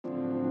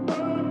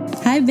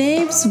Hi,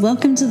 babes.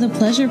 Welcome to The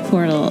Pleasure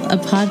Portal, a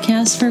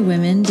podcast for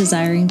women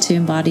desiring to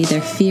embody their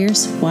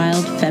fierce,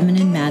 wild,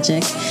 feminine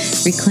magic,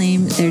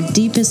 reclaim their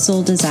deepest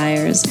soul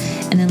desires,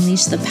 and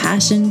unleash the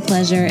passion,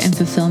 pleasure, and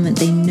fulfillment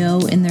they know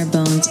in their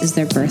bones is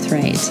their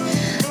birthright.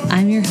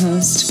 I'm your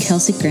host,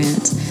 Kelsey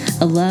Grant,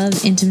 a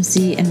love,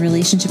 intimacy, and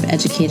relationship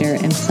educator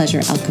and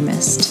pleasure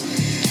alchemist.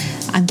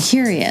 I'm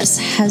curious,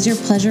 has your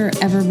pleasure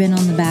ever been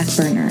on the back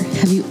burner?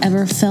 Have you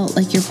ever felt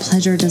like your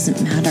pleasure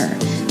doesn't matter?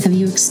 Have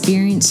you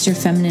experienced your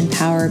feminine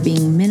power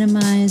being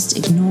minimized,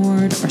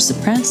 ignored, or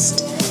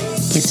suppressed?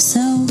 If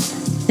so,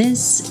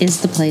 this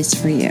is the place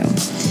for you.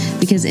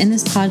 Because in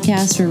this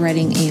podcast, we're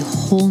writing a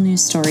whole new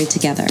story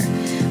together.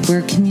 We're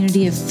a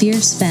community of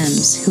fierce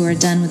femmes who are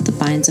done with the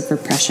binds of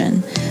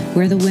repression.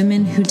 We're the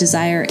women who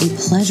desire a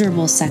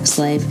pleasurable sex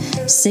life,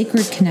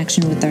 sacred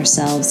connection with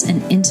ourselves,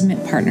 and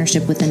intimate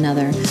partnership with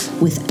another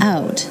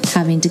without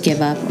having to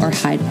give up or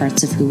hide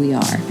parts of who we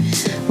are.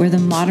 We're the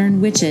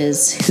modern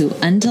witches who,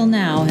 until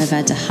now, have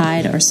had to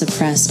hide or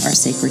suppress our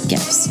sacred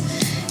gifts.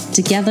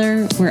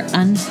 Together, we're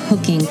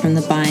unhooking from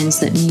the binds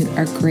that mute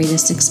our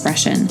greatest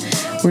expression.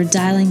 We're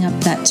dialing up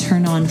that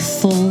turn-on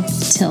full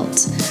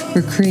tilt.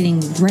 We're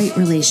creating right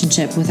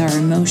relationship with our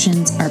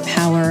emotions, our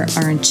power,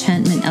 our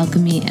enchantment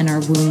alchemy, and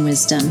our womb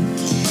wisdom.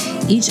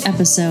 Each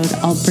episode,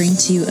 I'll bring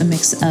to you a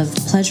mix of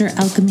pleasure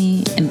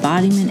alchemy,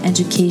 embodiment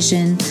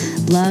education,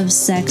 love,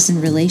 sex,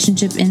 and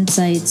relationship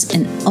insights,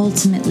 and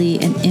ultimately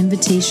an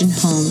invitation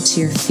home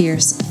to your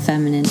fierce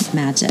feminine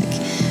magic.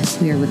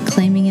 We are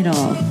reclaiming it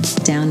all.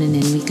 Down and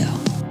in we go.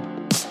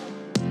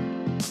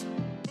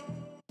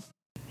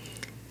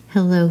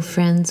 Hello,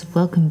 friends.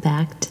 Welcome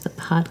back to the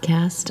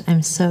podcast.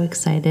 I'm so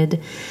excited,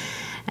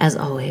 as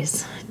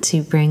always,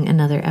 to bring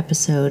another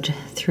episode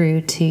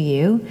through to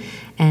you.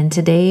 And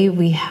today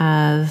we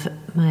have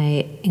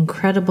my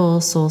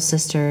incredible soul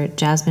sister,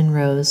 Jasmine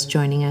Rose,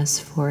 joining us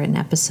for an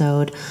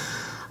episode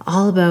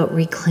all about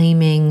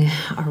reclaiming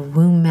our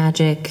womb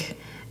magic,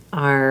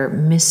 our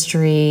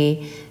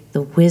mystery,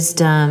 the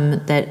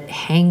wisdom that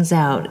hangs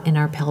out in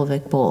our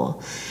pelvic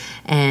bowl.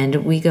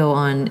 And we go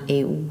on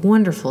a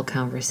wonderful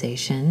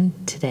conversation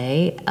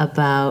today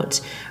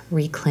about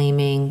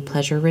reclaiming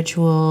pleasure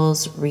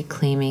rituals,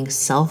 reclaiming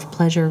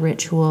self-pleasure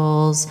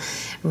rituals,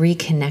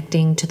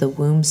 reconnecting to the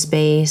womb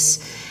space,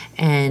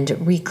 and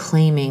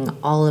reclaiming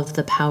all of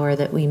the power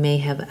that we may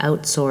have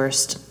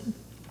outsourced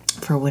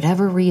for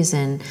whatever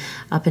reason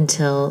up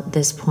until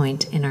this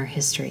point in our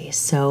history.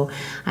 So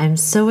I'm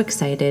so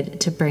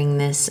excited to bring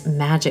this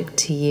magic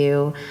to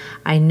you.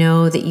 I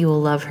know that you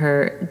will love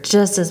her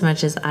just as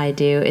much as I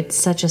do. It's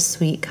such a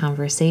sweet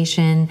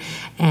conversation,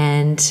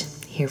 and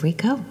here we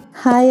go.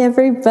 Hi,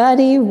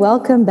 everybody.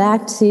 Welcome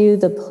back to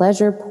the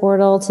Pleasure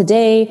Portal.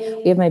 Today,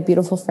 we have my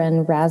beautiful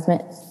friend,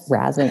 Jasmine.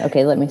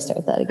 Okay, let me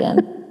start that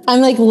again. I'm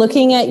like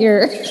looking at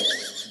your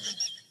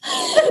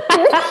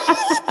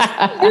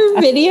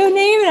video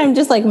name, and I'm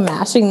just like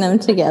mashing them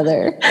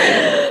together.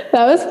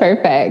 That was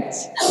perfect.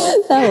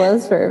 That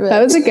was perfect.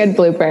 That was a good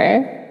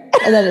blooper.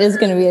 And that is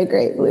going to be a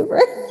great blooper.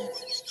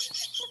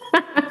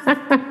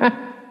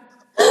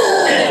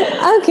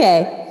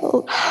 Okay.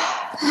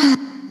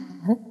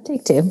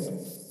 Take two.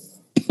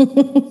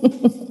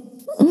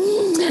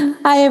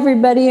 Hi,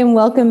 everybody, and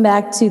welcome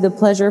back to the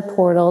Pleasure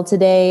Portal.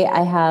 Today,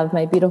 I have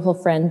my beautiful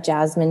friend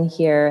Jasmine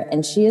here,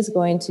 and she is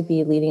going to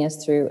be leading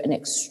us through an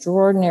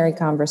extraordinary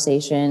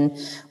conversation.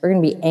 We're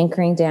going to be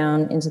anchoring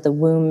down into the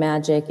womb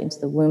magic, into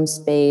the womb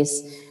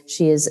space.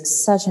 She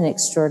is such an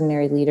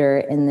extraordinary leader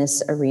in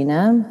this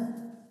arena.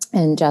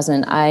 And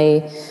Jasmine,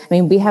 I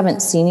mean, we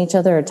haven't seen each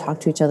other or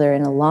talked to each other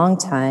in a long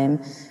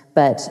time,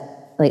 but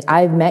like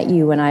I met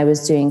you when I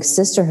was doing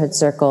sisterhood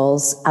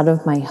circles out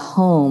of my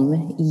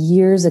home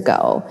years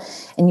ago.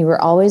 And you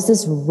were always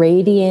this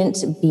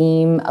radiant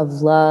beam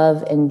of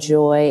love and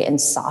joy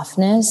and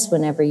softness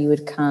whenever you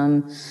would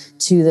come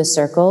to the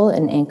circle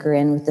and anchor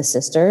in with the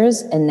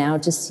sisters. And now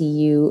to see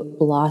you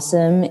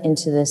blossom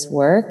into this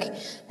work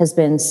has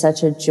been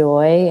such a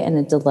joy and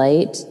a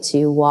delight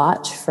to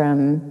watch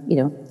from,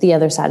 the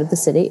other side of the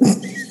city.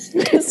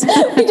 Because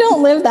we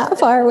don't live that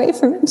far away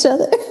from each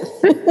other.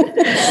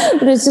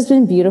 But it's just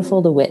been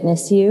beautiful to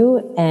witness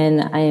you.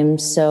 And I am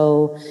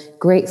so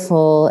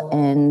grateful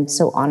and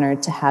so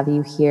honored to have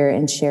you here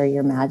and share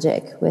your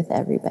magic with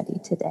everybody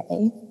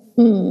today.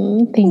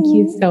 Thank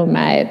you so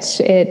much.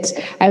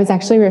 I was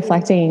actually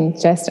reflecting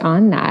just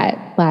on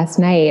that last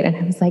night, and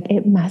I was like,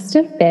 it must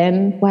have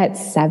been,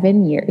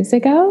 7 years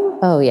ago?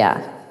 Oh,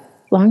 yeah.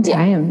 Long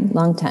time. Yeah,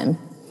 long time.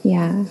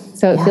 Yeah.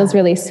 So it feels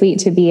really sweet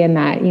to be in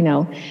that,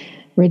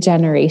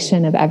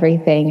 regeneration of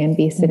everything and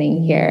be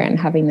sitting here and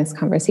having this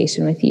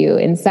conversation with you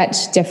in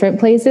such different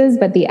places,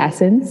 but the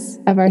essence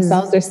of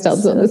ourselves are still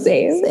the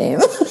same.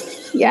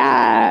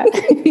 Yeah.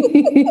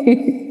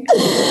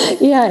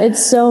 Yeah,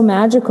 it's so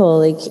magical.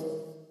 Like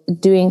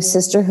doing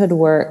sisterhood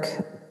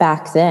work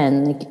back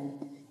then,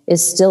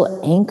 is still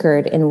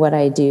anchored in what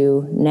I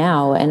do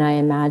now. And I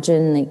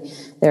imagine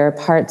there are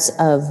parts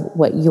of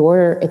what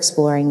you're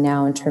exploring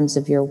now in terms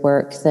of your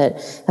work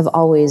that have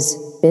always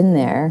been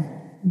there.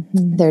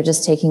 They're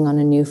just taking on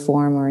a new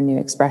form or a new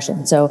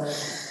expression. So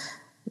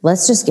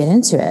let's just get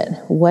into it.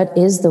 What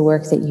is the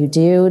work that you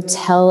do?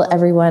 Tell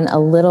everyone a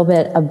little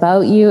bit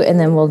about you, and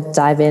then we'll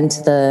dive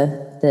into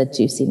the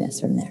juiciness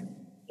from there.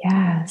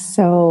 Yeah.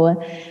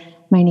 So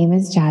my name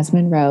is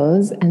Jasmine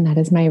Rose, and that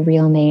is my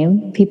real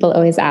name. People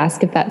always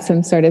ask if that's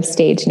some sort of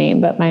stage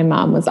name, but my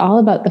mom was all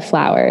about the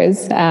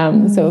flowers.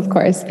 So of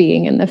course,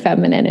 being in the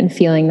feminine and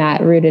feeling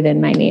that rooted in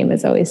my name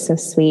is always so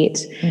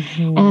sweet.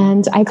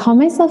 And I call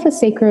myself a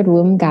sacred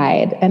womb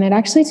guide. And it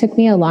actually took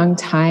me a long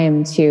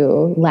time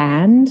to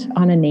land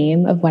on a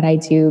name of what I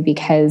do,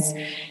 because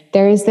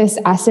there is this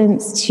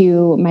essence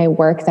to my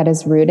work that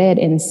is rooted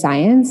in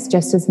science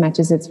just as much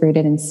as it's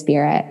rooted in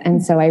spirit.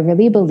 And so I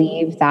really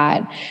believe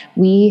that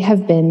we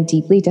have been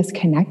deeply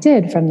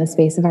disconnected from the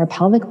space of our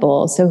pelvic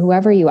bowl. So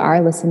whoever you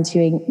are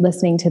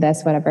listening to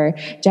this, whatever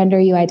gender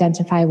you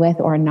identify with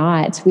or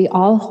not, we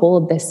all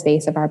hold this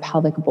space of our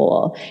pelvic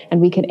bowl,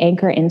 and we can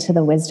anchor into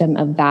the wisdom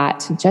of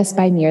that just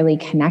by merely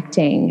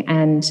connecting.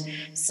 And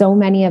so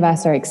many of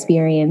us are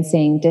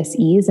experiencing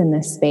dis-ease in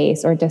this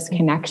space or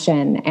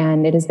disconnection.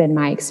 And it has been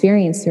my experience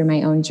through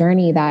my own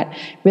journey that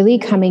really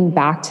coming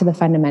back to the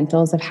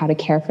fundamentals of how to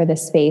care for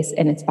this space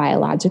in its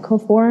biological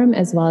form,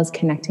 as well as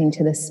connecting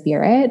to the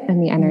spirit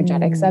and the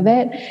energetics of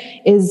it,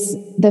 is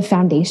the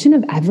foundation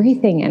of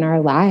everything in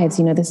our lives.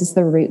 You know, this is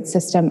the root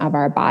system of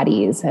our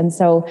bodies. And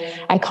so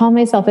I call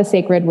myself a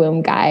sacred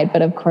womb guide,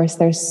 but of course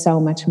there's so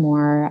much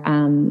more.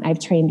 I've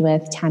trained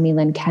with Tammy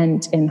Lynn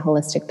Kent in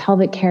holistic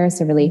pelvic care,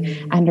 so really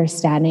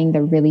understanding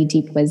the really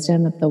deep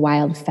wisdom of the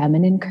wild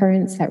feminine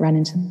currents that run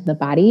into the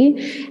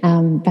body.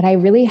 But I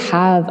really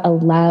have a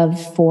love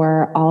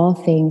for all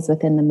things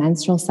within the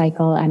menstrual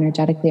cycle,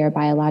 energetically or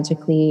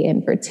biologically,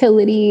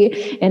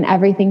 infertility, and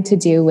everything to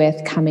do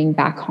with coming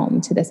back home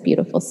to this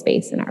beautiful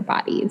space in our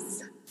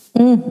bodies.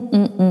 I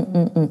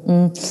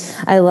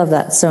love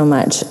that so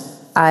much.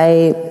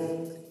 I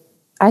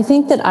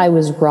think that I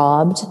was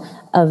robbed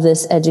of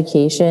this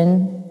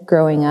education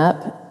growing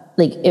up.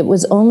 Like, it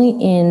was only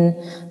in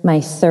my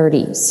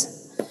 30s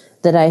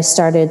that I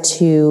started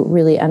to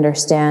really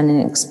understand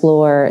and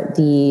explore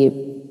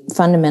the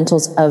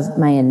fundamentals of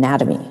my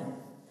anatomy.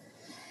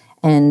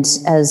 And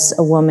as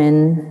a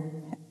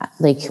woman,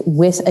 like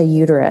with a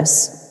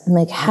uterus, I'm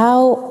like,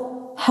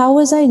 how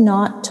was I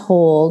not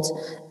told?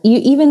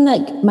 Even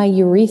like my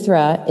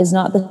urethra is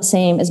not the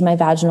same as my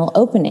vaginal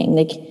opening.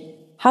 Like,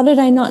 how did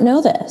I not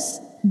know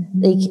this?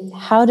 Like,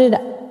 how did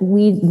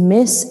we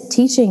miss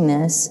teaching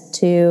this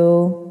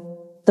to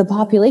the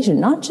population?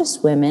 Not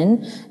just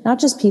women, not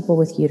just people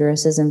with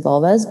uteruses and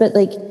vulvas, but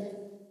like,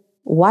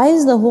 why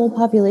is the whole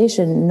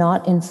population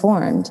not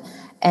informed?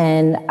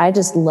 And I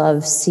just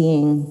love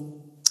seeing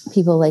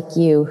people like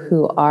you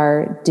who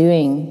are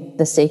doing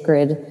the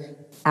sacred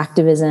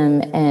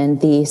activism and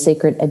the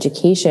sacred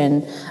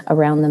education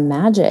around the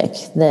magic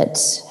that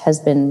has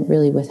been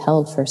really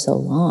withheld for so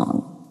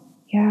long.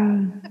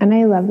 Yeah. And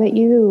I love that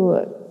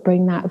you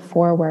bring that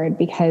forward,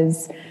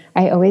 because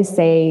I always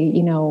say,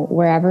 you know,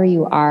 wherever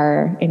you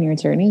are in your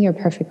journey, you're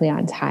perfectly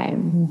on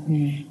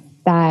time.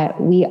 That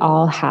we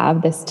all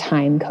have this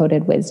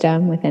time-coded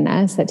wisdom within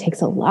us that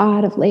takes a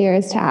lot of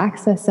layers to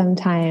access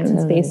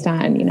sometimes, based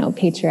on, you know,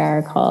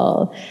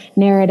 patriarchal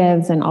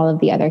narratives and all of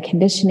the other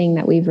conditioning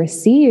that we've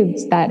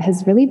received that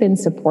has really been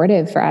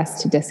supportive for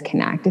us to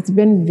disconnect. It's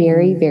been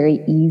very,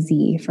 very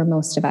easy for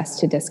most of us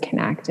to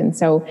disconnect. And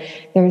so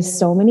there's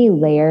so many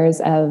layers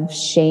of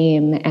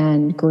shame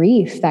and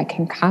grief that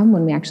can come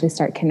when we actually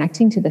start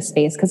connecting to the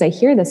space. Because I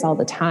hear this all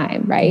the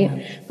time, right?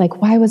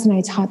 Like, why wasn't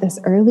I taught this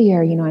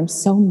earlier? You know, I'm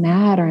so mad,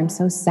 or I'm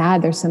so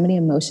sad. There's so many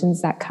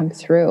emotions that come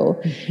through.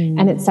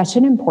 And it's such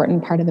an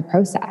important part of the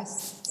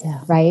process,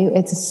 right?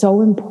 It's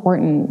so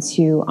important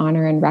to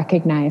honor and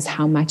recognize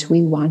how much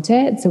we want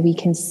it, so we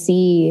can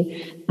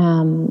see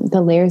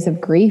the layers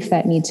of grief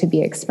that need to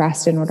be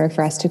expressed in order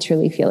for us to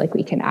truly feel like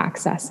we can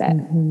access it. I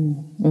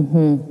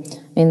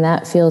mean,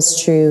 that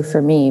feels true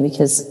for me,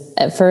 because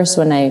at first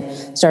when I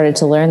started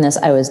to learn this,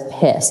 I was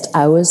pissed.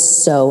 I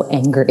was so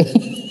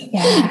angry.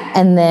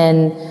 And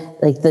then,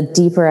 like, the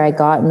deeper I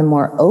got and the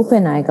more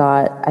open I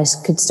got, I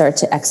could start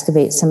to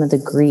excavate some of the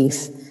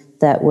grief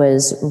that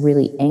was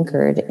really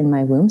anchored in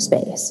my womb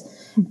space,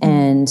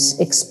 and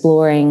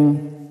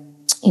exploring,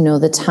 you know,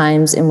 the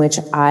times in which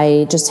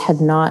I just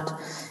had not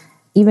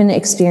even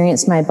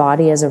experienced my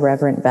body as a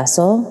reverent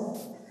vessel.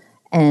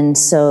 And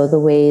so the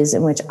ways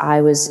in which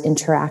I was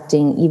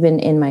interacting, even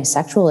in my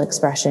sexual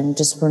expression,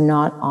 just were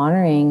not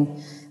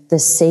honoring the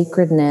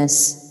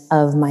sacredness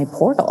of my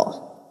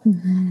portal.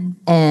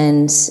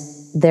 And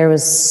there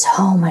was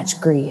so much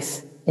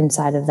grief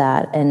inside of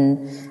that,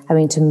 and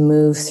having to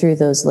move through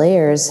those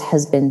layers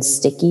has been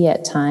sticky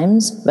at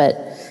times, but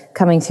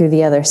coming through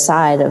the other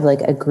side of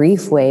like a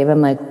grief wave,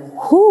 I'm like,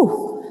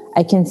 whew,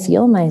 I can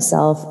feel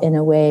myself in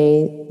a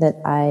way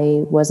that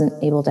I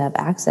wasn't able to have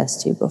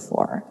access to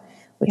before,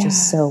 which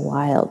is so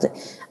wild.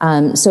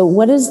 So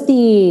what is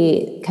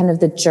the kind of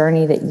the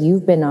journey that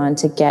you've been on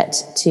to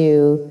get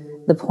to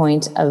the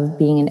point of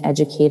being an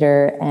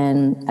educator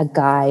and a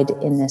guide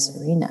in this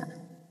arena?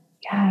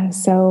 Yeah.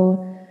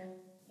 So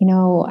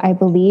I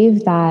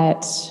believe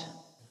that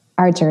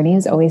our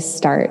journeys always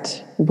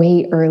start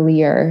way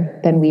earlier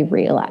than we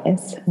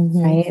realize,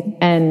 right?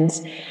 And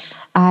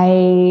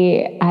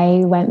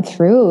I went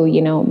through,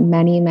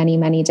 many, many,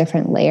 many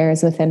different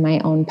layers within my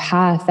own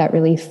path that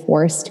really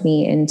forced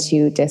me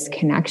into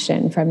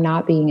disconnection from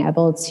not being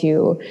able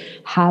to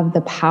have the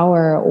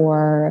power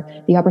or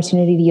the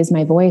opportunity to use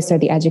my voice or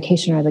the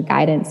education or the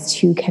guidance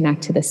to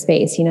connect to the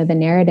space. The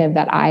narrative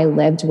that I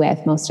lived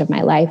with most of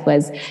my life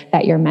was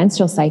that your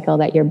menstrual cycle,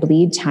 that your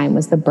bleed time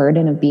was the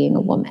burden of being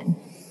a woman.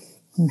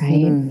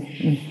 Right.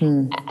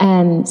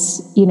 And,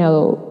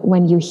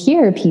 when you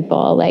hear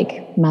people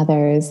like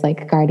mothers,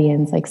 like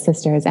guardians, like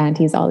sisters,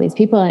 aunties, all these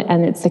people,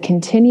 and it's a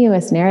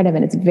continuous narrative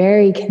and it's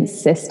very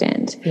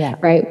consistent,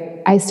 right?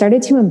 I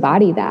started to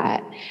embody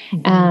that.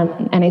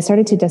 And I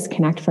started to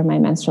disconnect from my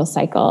menstrual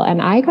cycle. And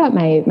I got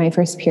my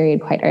first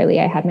period quite early.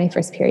 I had my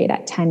first period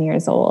at 10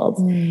 years old.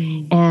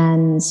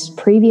 And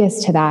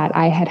previous to that,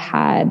 I had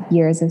had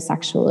years of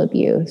sexual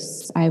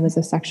abuse. I was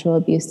a sexual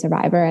abuse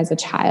survivor as a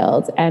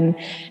child. And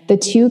the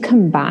two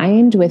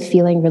combined with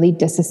feeling really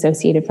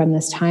disassociated from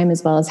this time,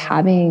 as well as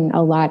having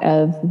a lot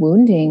of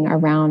wounding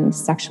around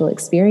sexual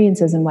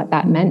experiences and what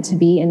that meant to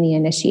be in the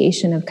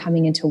initiation of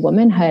coming into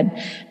womanhood,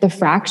 the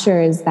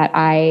fractures that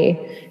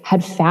I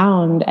had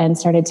found and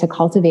started to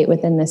cultivate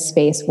within this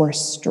space were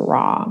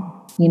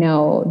strong.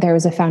 There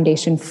was a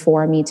foundation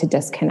for me to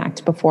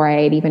disconnect before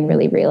I had even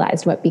really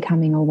realized what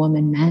becoming a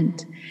woman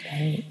meant.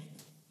 Right.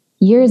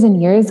 Years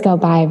and years go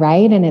by,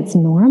 right? And it's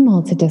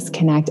normal to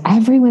disconnect.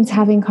 Everyone's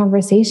having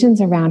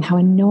conversations around how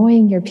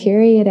annoying your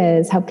period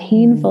is, how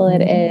painful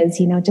it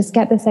is. Just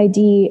get this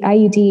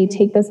IUD,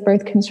 take this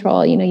birth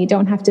control. You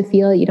don't have to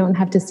feel it. You don't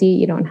have to see it.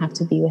 You don't have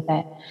to be with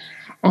it.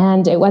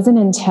 And it wasn't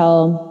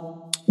until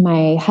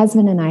my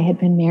husband and I had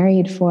been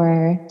married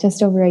for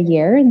just over a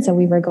year. And so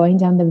we were going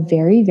down the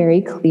very,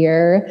 very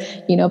clear,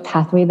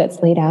 pathway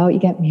that's laid out. You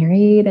get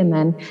married, and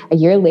then a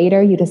year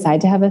later you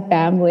decide to have a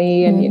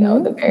family, and,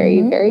 the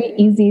very, very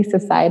easy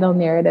societal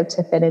narrative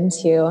to fit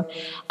into.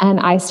 And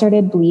I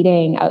started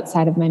bleeding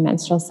outside of my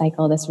menstrual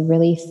cycle, this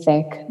really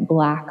thick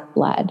black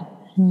blood.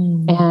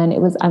 And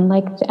it was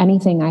unlike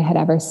anything I had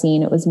ever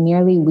seen. It was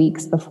merely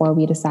weeks before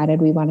we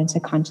decided we wanted to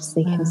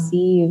consciously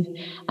conceive.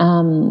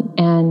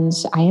 And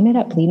I ended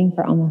up bleeding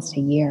for almost a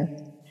year.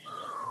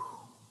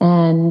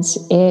 And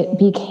it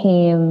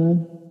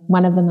became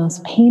one of the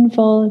most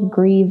painful,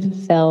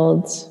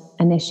 grief-filled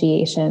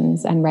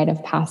initiations and rite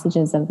of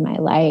passages of my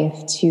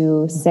life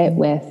to sit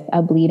with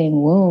a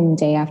bleeding womb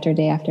day after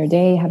day after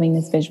day, having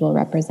this visual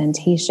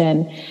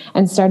representation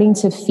and starting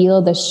to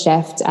feel the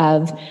shift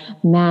of,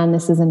 man,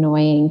 this is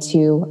annoying,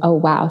 to, oh,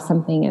 wow,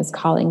 something is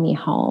calling me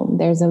home.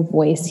 There's a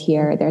voice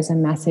here. There's a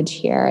message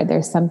here.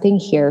 There's something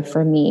here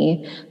for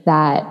me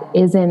that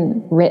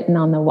isn't written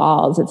on the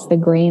walls. It's the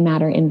gray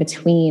matter in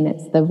between.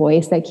 It's the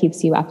voice that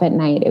keeps you up at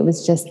night. It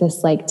was just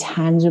this like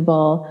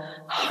tangible,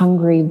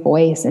 hungry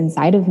voice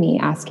inside of me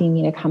asking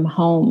me to come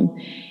home.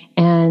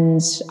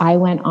 And I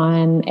went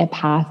on a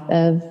path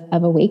of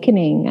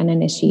awakening and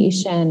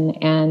initiation.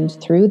 And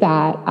through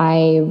that,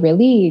 I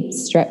really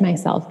stripped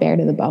myself bare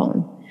to the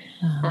bone.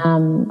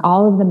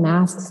 All of the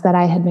masks that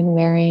I had been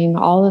wearing,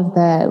 all of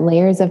the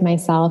layers of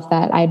myself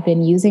that I'd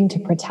been using to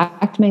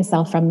protect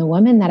myself from the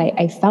woman that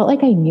I felt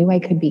like I knew I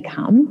could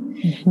become,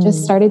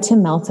 just started to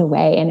melt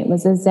away. And it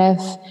was as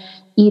if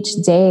each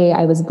day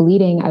I was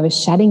bleeding, I was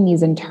shedding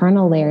these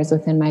internal layers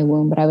within my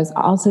womb, but I was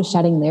also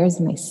shedding layers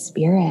of my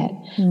spirit,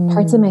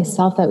 parts of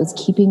myself that was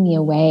keeping me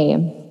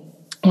away.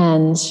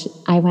 And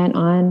I went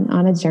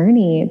on a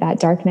journey, that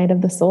dark night of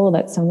the soul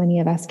that so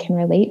many of us can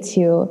relate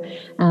to.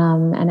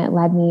 And it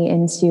led me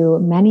into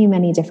many,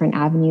 many different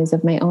avenues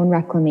of my own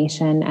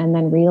reclamation, and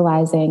then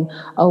realizing,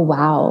 oh,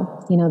 wow,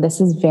 this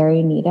is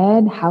very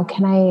needed. How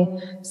can I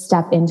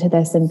step into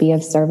this and be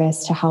of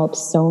service to help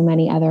so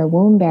many other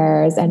womb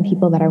bearers and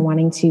people that are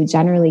wanting to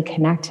generally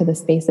connect to the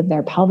space of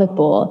their pelvic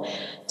bowl,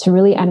 to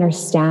really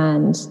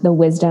understand the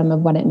wisdom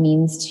of what it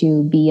means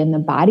to be in the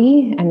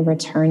body and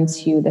return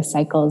to the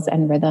cycles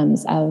and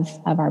rhythms of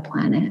our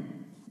planet.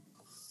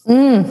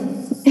 Oh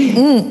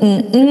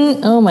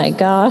my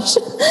gosh.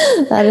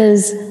 That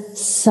is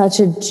such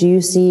a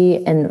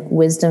juicy and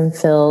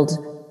wisdom-filled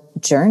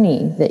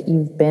journey that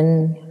you've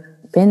been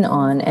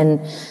on. And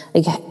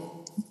like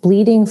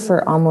bleeding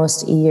for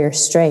almost a year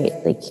straight,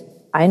 like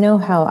I know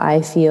how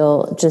I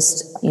feel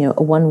just,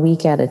 1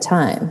 week at a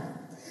time.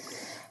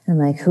 I'm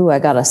like, I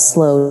gotta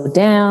slow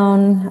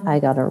down. I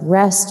gotta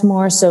rest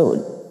more.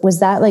 So was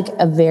that like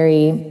a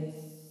very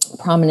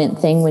prominent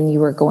thing when you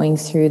were going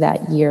through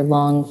that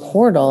year-long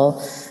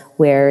portal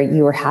where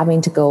you were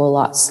having to go a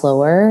lot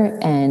slower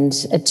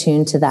and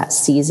attune to that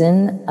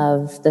season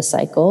of the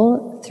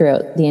cycle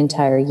throughout the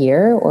entire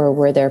year? Or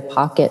were there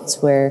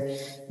pockets where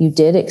you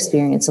did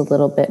experience a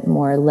little bit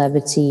more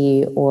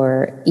levity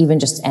or even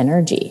just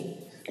energy?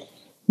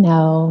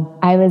 No,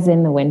 I was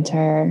in the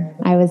winter.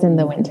 I was in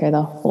the winter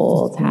the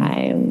whole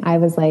time. I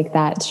was like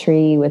that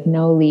tree with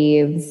no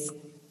leaves,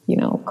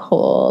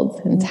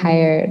 cold and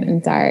tired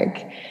and dark.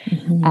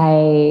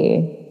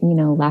 I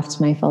left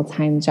my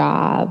full-time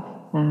job,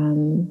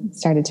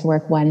 started to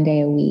work 1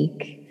 day a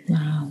week.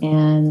 Wow.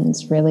 And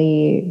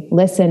really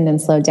listened and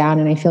slowed down.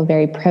 And I feel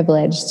very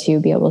privileged to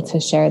be able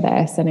to share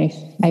this. And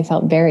I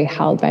felt very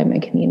held by my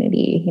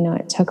community.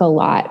 It took a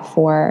lot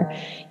for,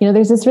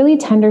 there's this really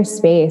tender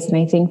space. And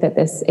I think that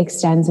this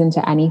extends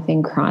into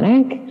anything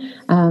chronic.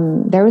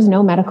 There was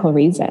no medical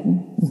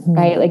reason,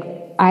 right? Like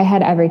I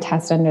had every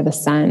test under the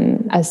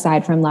sun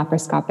aside from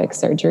laparoscopic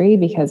surgery,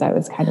 because I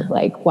was kind of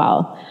like,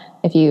 well,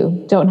 if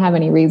you don't have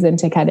any reason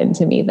to cut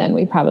into me, then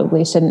we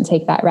probably shouldn't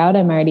take that route.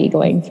 I'm already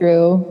going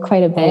through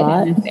quite a bit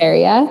in this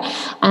area.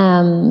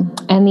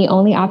 And the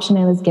only option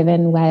I was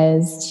given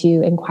was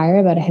to inquire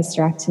about a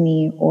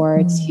hysterectomy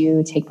or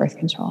to take birth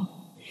control.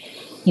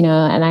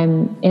 And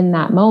I'm in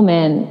that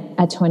moment,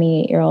 a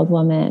 28-year-old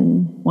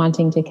woman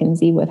wanting to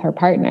conceive with her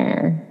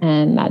partner.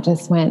 And that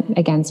just went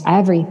against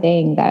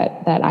everything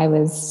that I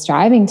was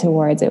striving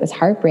towards. It was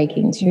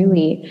heartbreaking,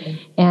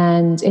 truly.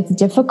 And it's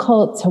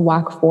difficult to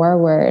walk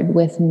forward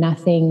with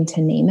nothing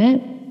to name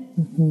it.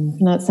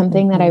 It's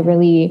something that I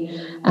really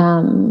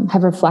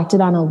have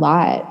reflected on a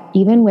lot,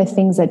 even with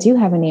things that do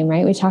have a name,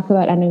 right? We talk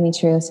about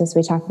endometriosis,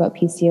 we talk about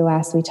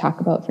PCOS, we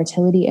talk about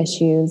fertility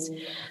issues.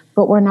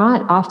 But we're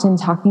not often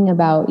talking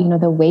about,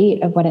 the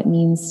weight of what it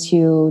means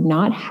to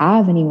not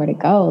have anywhere to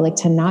go, like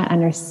to not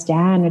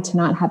understand or to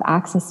not have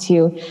access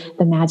to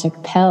the magic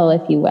pill,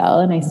 if you will.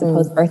 And I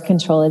suppose birth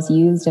control is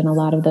used in a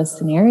lot of those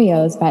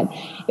scenarios, but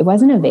it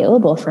wasn't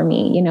available for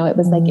me. It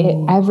was like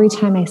every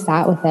time I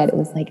sat with it, it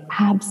was like,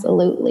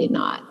 absolutely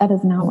not. That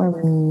is not where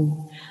we're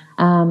going.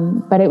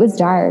 But it was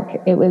dark.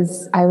 I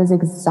was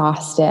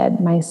exhausted.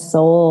 My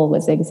soul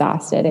was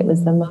exhausted. It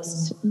was the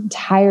most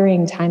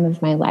tiring time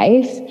of my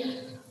life.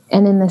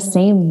 And in the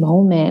same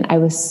moment, I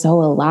was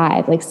so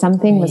alive, like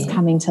something was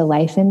coming to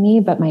life in me,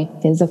 but my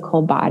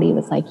physical body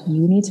was like,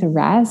 you need to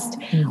rest.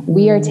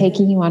 We are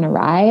taking you on a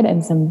ride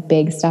and some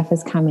big stuff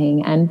is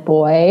coming. And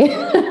boy,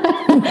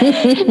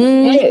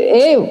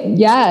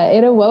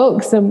 it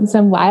awoke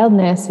some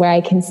wildness where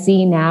I can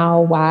see now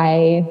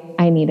why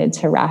I needed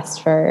to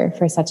rest for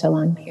such a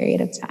long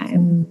period of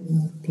time.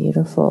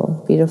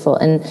 Beautiful, beautiful.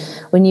 And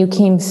when you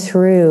came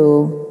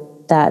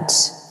through that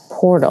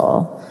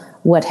portal,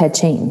 what had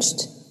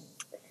changed?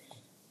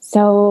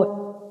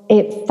 So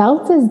it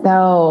felt as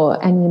though,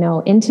 and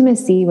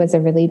intimacy was a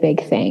really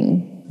big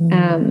thing.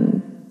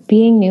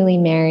 Being newly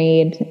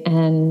married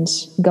and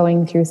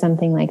going through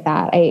something like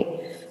that,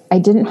 I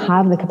didn't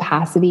have the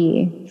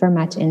capacity for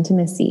much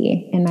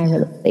intimacy in my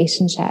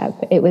relationship.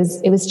 It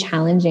was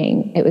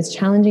challenging. It was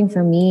challenging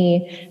for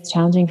me. It was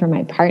challenging for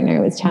my partner.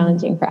 It was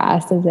challenging for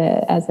us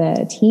as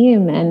a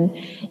team. And,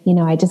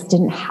 I just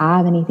didn't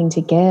have anything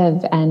to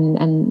give.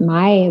 And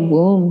my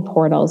womb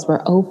portals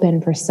were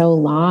open for so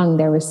long.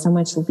 There was so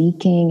much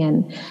leaking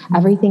and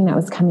everything that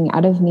was coming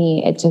out of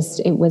me.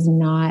 It was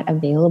not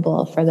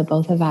available for the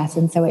both of us.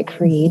 And so it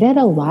created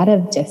a lot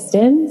of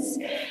distance,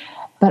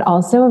 but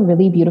also a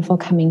really beautiful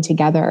coming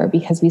together,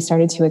 because we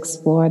started to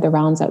explore the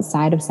realms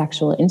outside of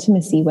sexual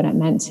intimacy, what it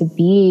meant to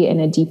be in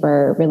a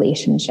deeper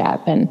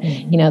relationship. And,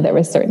 there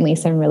was certainly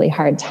some really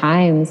hard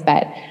times,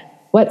 but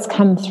what's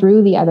come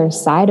through the other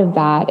side of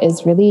that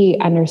is really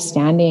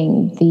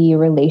understanding the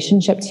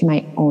relationship to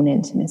my own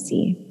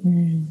intimacy.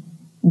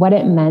 What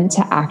it meant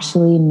to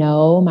actually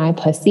know my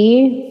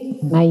pussy,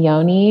 my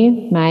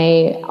yoni,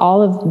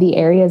 all of the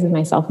areas of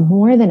myself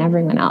more than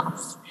everyone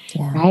else.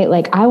 Right?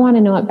 Like I want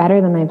to know it better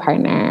than my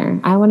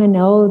partner. I want to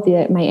know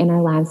my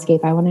inner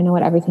landscape. I want to know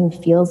what everything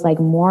feels like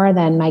more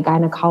than my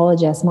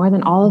gynecologist, more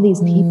than all of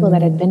these people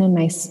that had been in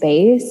my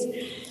space.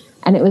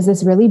 And it was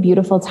this really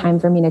beautiful time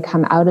for me to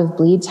come out of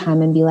bleed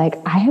time and be like,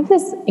 I have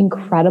this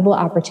incredible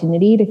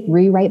opportunity to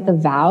rewrite the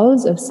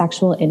vows of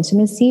sexual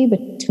intimacy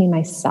between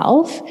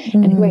myself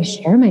and who I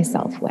share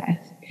myself with.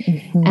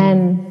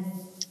 And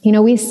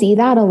we see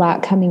that a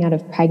lot coming out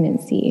of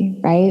pregnancy,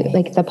 right?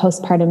 Like the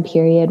postpartum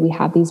period, we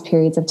have these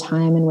periods of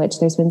time in which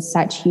there's been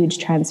such huge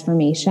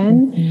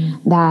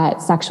transformation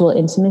that sexual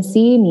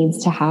intimacy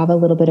needs to have a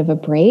little bit of a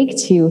break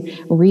to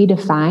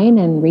redefine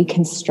and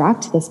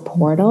reconstruct this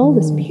portal,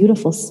 this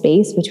beautiful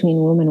space between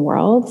womb and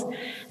world.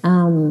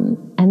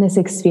 And this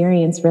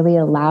experience really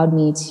allowed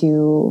me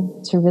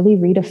to really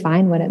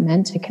redefine what it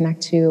meant to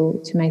connect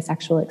to my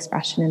sexual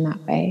expression in that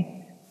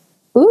way.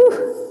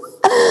 Ooh.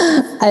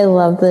 I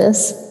love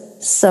this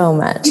so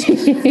much,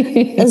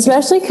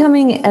 especially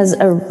coming as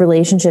a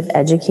relationship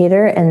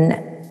educator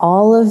and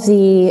all of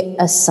the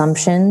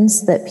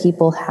assumptions that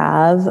people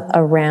have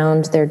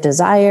around their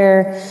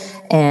desire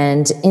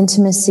and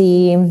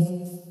intimacy,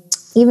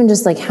 even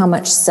just like how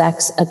much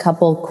sex a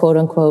couple, quote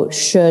unquote,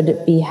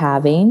 should be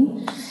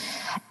having.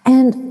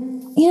 And,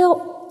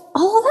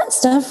 all of that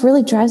stuff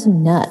really drives me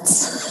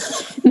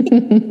nuts.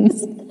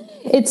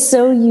 It's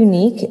so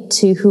unique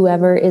to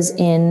whoever is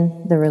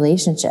in the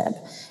relationship.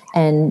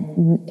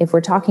 And if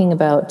we're talking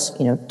about,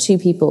 two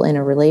people in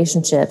a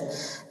relationship,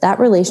 that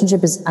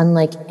relationship is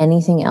unlike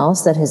anything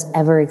else that has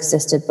ever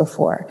existed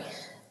before.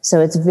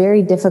 So it's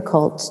very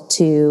difficult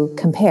to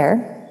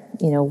compare,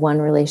 one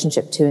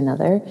relationship to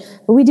another.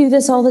 But we do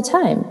this all the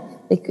time.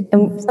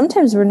 And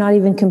sometimes we're not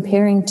even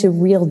comparing to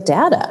real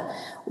data.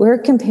 We're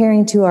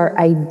comparing to our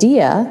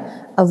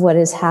idea of what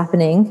is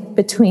happening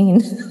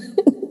between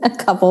a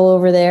couple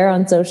over there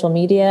on social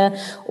media,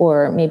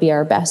 or maybe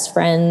our best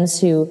friends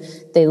who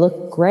they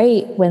look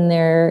great when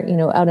they're,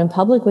 out in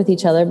public with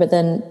each other, but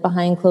then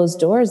behind closed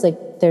doors,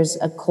 there's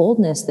a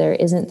coldness. There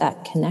isn't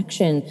that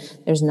connection.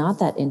 There's not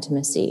that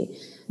intimacy.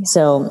 Yeah.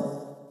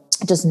 So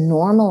just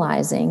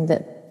normalizing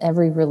that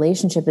every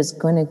relationship is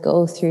going to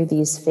go through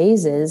these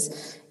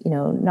phases,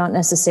 not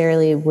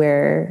necessarily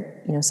where,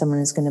 someone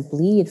is going to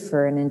bleed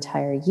for an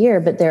entire year,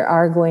 but there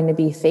are going to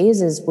be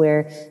phases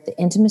where the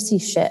intimacy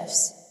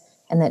shifts.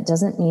 And that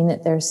doesn't mean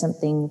that there's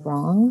something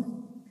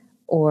wrong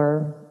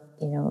or,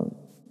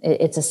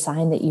 it's a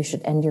sign that you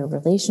should end your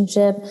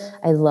relationship.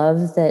 I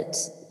love that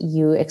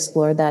you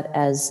explored that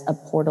as a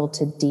portal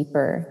to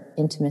deeper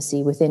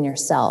intimacy within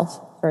yourself,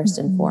 first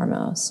and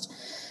foremost.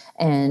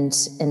 And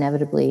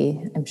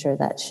inevitably, I'm sure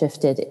that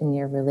shifted in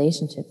your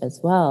relationship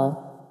as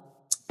well.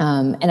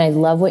 And I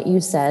love what you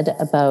said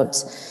about,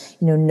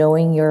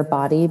 knowing your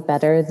body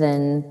better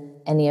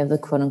than any of the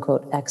quote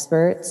unquote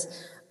experts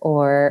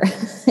or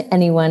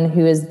anyone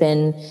who has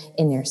been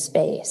in your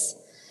space.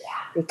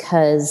 Yeah.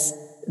 Because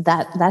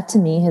that to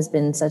me has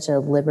been such a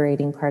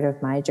liberating part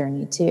of my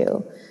journey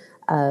too,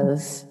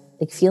 of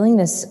feeling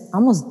this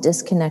almost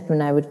disconnect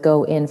when I would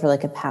go in for a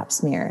pap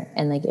smear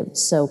and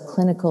it's so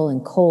clinical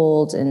and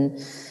cold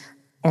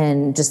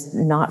and just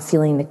not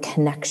feeling the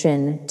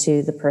connection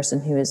to the person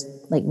who is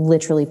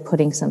literally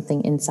putting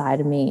something inside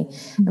of me.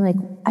 I'm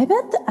I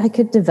bet that I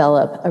could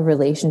develop a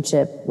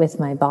relationship with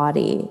my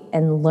body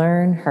and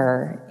learn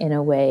her in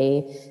a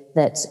way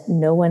that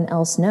no one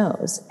else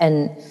knows.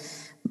 And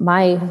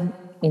my,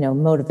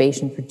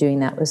 motivation for doing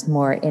that was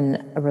more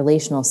in a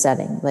relational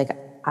setting.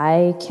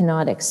 I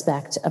cannot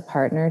expect a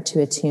partner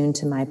to attune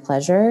to my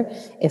pleasure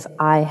if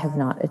I have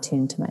not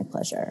attuned to my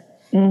pleasure.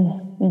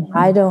 Mm-hmm.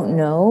 I don't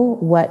know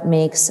what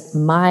makes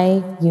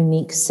my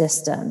unique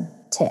system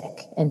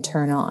tick and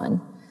turn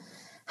on.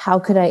 How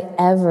could I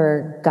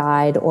ever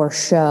guide or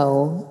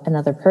show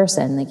another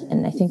person?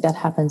 And I think that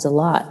happens a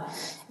lot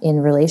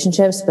in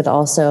relationships, but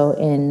also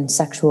in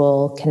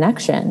sexual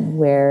connection,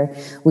 where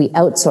we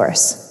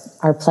outsource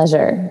our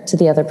pleasure to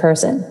the other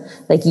person.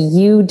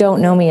 You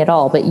don't know me at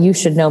all, but you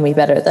should know me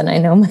better than I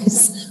know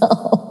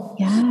myself.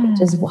 Yeah.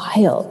 Which is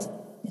wild.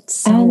 It's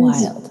so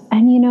wild.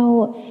 And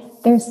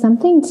there's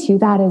something to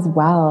that as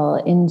well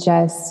in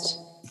just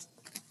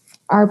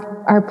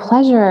our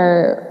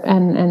pleasure,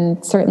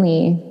 and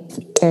certainly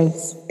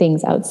there's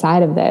things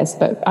outside of this,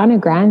 but on a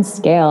grand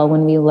scale,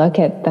 when we look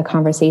at the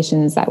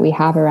conversations that we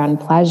have around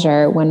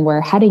pleasure, when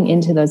we're heading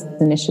into those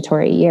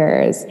initiatory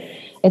years,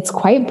 it's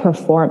quite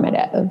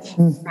performative,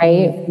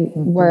 right?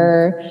 Mm-hmm.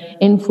 We're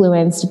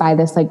influenced by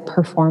this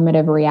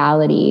performative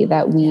reality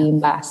that we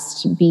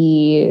must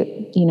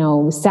be,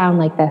 sound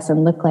like this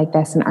and look like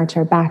this and arch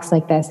our backs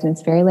like this. And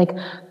it's very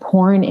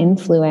porn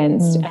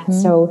influenced. Mm-hmm.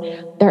 And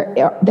so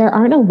there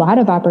aren't a lot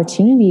of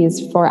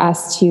opportunities for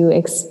us to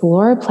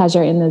explore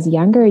pleasure in those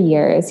younger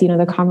years.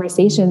 The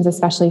conversations,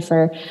 especially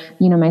for,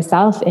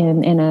 myself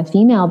in a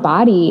female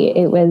body,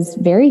 it was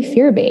very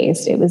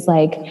fear-based. It was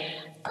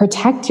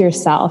protect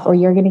yourself or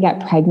you're going to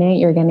get pregnant,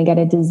 you're going to get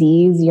a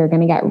disease, you're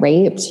going to get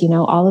raped,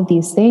 all of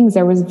these things.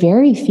 There was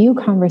very few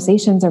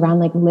conversations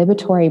around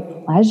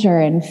libatory pleasure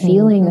and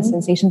feeling the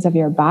sensations of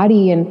your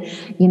body and,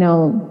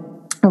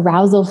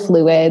 arousal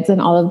fluids and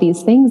all of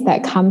these things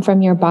that come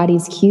from your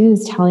body's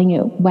cues telling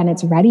you when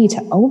it's ready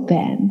to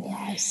open.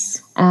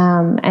 Yes.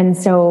 And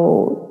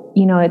so,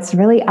 it's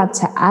really up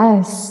to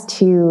us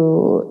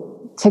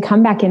to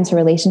come back into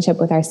relationship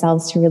with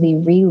ourselves, to really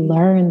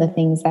relearn the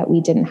things that we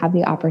didn't have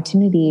the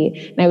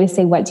opportunity. And I always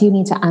say, what do you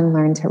need to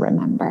unlearn to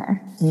remember?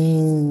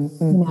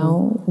 Mm-hmm.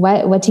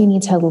 What do you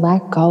need to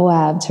let go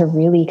of to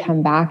really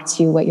come back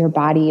to what your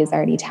body is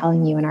already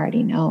telling you and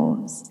already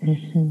knows?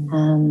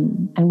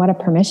 Mm-hmm. And what a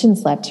permission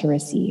slip to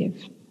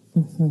receive.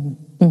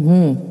 Mm-hmm.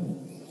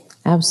 Mm-hmm.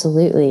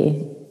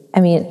 Absolutely.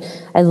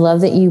 I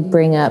love that you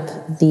bring up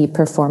the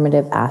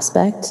performative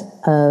aspect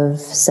of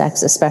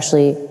sex,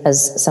 especially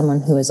as someone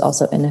who is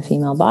also in a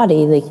female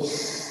body.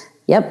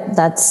 Yep,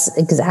 that's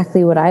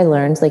exactly what I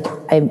learned.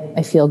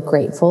 I feel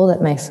grateful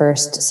that my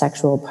first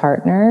sexual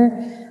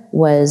partner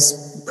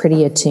was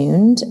pretty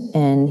attuned,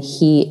 and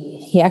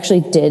he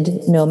actually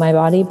did know my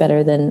body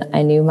better than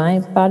I knew my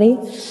body.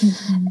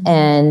 Mm-hmm.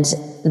 And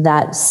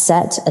that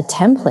set a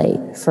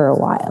template for a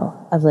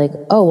while of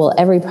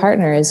every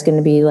partner is going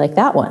to be like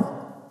that one.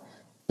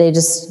 They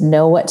just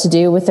know what to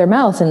do with their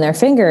mouth and their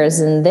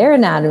fingers and their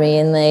anatomy.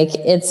 And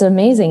it's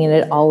amazing. And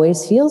it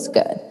always feels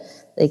good.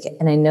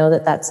 And I know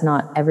that that's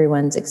not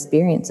everyone's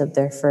experience of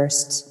their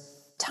first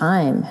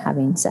time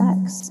having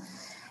sex.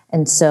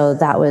 And so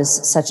that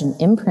was such an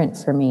imprint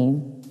for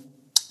me,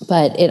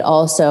 but it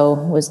also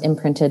was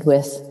imprinted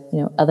with,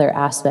 other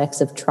aspects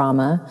of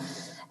trauma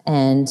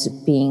and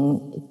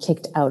being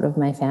kicked out of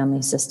my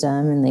family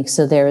system. And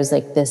so there was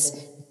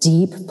this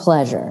deep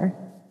pleasure,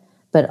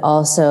 but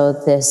also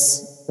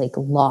this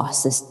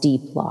loss, this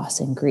deep loss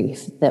and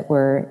grief that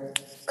were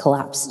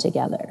collapsed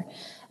together.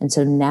 And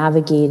so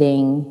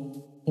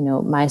navigating,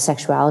 my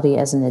sexuality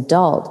as an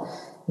adult,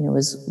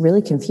 was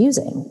really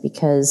confusing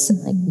because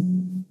like,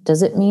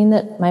 does it mean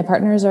that my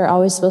partners are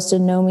always supposed to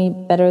know me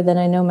better than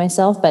I know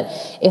myself? But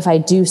if I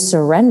do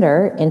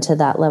surrender into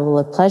that level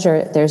of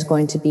pleasure, there's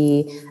going to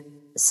be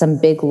some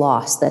big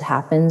loss that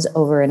happens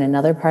over in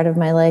another part of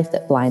my life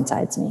that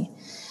blindsides me.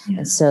 Yeah.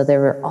 And so there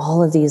were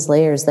all of these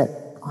layers that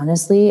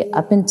honestly,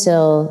 up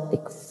until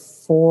like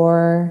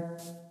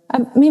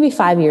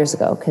 5 years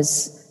ago,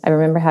 because I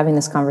remember having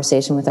this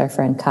conversation with our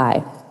friend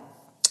Kai,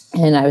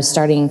 and I was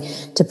starting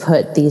to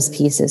put these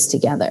pieces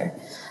together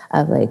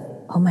of like,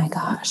 oh my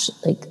gosh,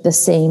 like the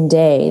same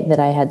day that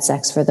I had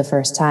sex for the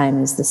first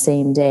time is the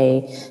same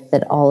day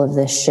that all of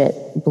this shit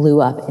blew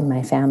up in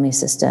my family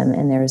system.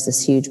 And there was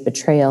this huge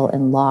betrayal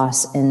and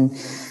loss and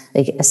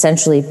like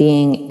essentially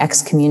being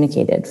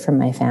excommunicated from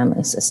my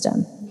family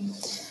system.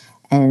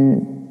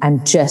 And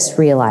I'm just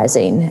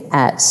realizing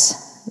I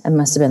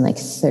must have been like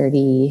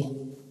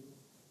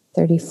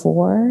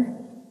 34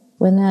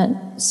 when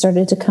that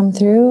started to come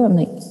through. I'm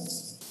like,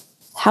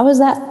 how is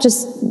that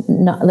just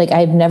not like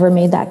I've never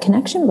made that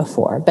connection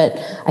before, but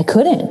I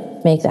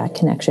couldn't make that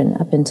connection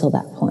up until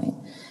that point.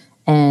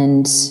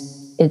 And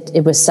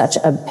it was such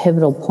a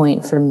pivotal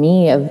point for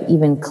me of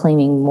even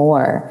claiming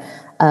more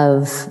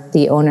of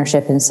the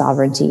ownership and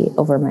sovereignty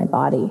over my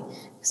body.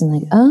 Because I'm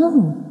like,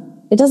 oh,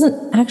 it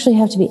doesn't actually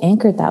have to be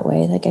anchored that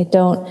way. Like I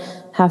don't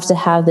have to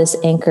have this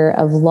anchor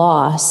of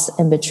loss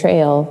and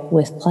betrayal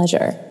with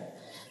pleasure.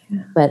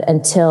 Yeah. But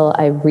until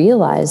I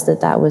realized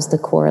that was the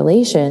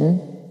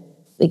correlation,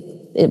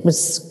 it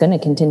was going to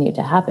continue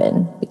to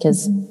happen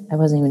because I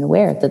wasn't even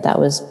aware that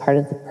was part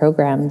of the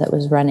program that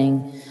was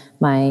running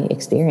my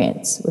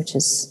experience, which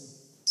is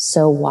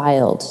so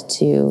wild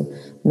to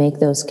make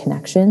those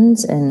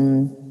connections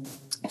and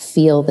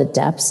feel the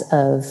depths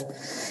of,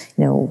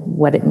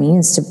 what it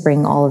means to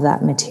bring all of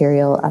that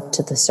material up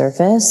to the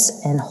surface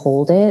and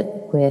hold it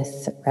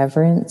with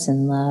reverence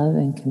and love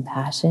and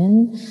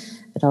compassion,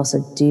 but also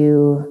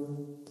do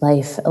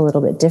life a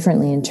little bit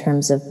differently in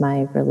terms of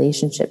my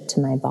relationship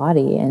to my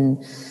body. And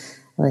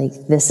like,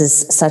 this is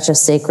such a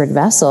sacred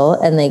vessel.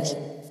 And like,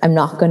 I'm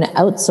not going to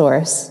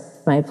outsource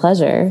my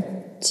pleasure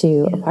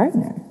to a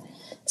partner.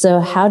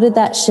 So how did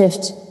that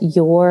shift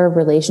your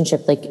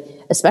relationship? Like,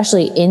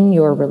 especially in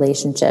your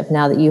relationship,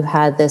 now that you've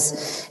had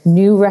this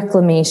new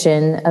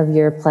reclamation of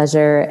your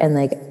pleasure and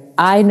like,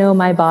 I know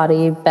my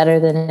body better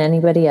than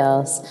anybody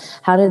else.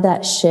 How did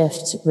that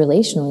shift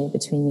relationally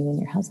between you and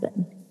your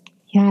husband?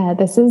 Yeah,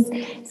 this is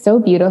so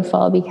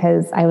beautiful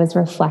because I was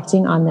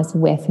reflecting on this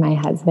with my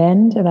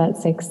husband about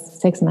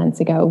six months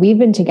ago. We've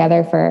been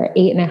together for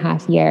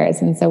 8.5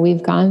 years. And so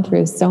we've gone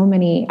through so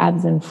many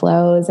ebbs and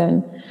flows.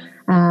 And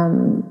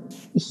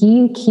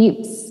he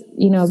keeps,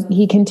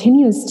 he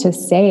continues to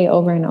say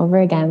over and over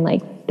again,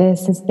 like,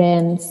 this has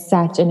been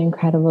such an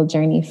incredible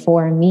journey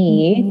for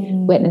me,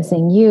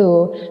 witnessing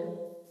you.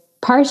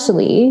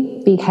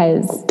 Partially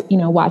because,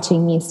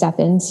 watching me step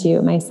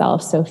into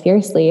myself so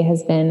fiercely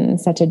has been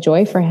such a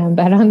joy for him.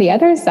 But on the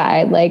other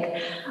side,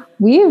 like,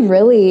 we've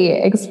really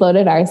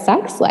exploded our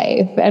sex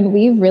life and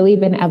we've really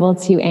been able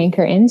to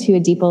anchor into a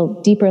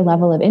deeper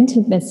level of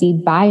intimacy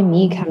by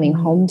me coming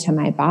home to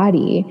my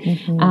body.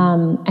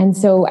 And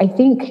so I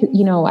think,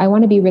 I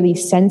want to be really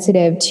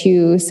sensitive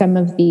to some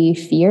of the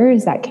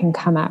fears that can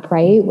come up,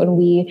 right? When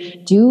we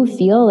do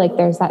feel like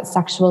there's that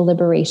sexual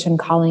liberation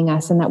calling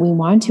us and that we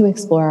want to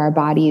explore our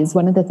bodies.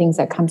 One of the things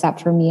that comes up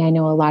for me, I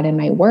know a lot in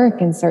my work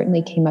and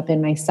certainly came up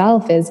in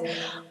myself is,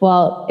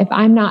 well, if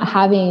I'm not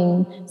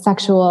having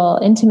sexual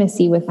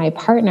intimacy with my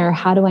partner,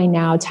 how do I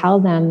now tell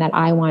them that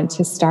I want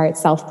to start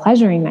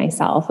self-pleasuring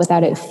myself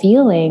without it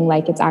feeling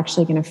like it's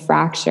actually going to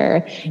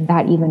fracture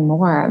that even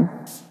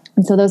more?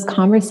 And so those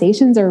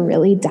conversations are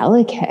really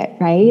delicate,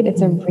 right?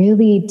 It's a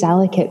really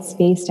delicate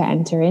space to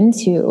enter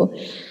into.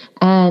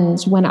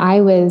 And when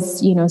I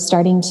was,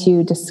 starting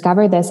to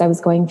discover this, I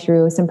was going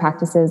through some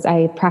practices.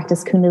 I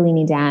practice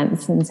Kundalini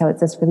dance. And so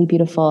it's this really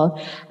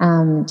beautiful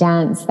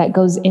dance that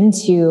goes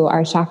into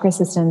our chakra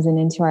systems and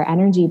into our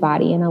energy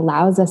body and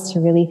allows us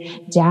to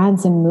really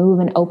dance and move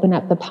and open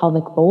up the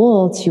pelvic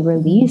bowl to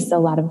release a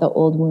lot of the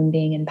old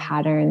wounding and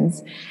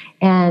patterns.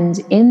 And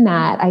in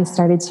that, I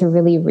started to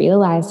really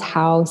realize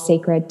how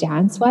sacred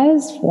dance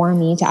was for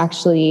me to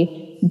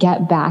actually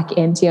get back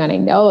into, and I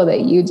know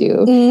that you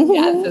do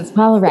dance as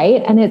well,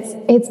 right? And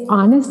it's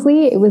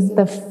honestly, it was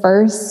the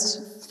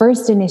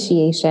first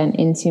initiation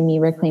into me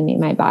reclaiming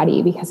my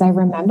body because I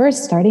remember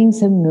starting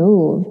to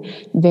move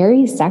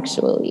very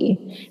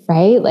sexually,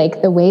 right?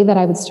 Like the way that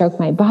I would stroke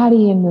my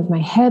body and move my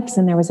hips.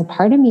 And there was a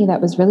part of me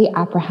that was really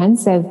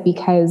apprehensive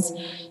because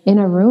in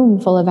a room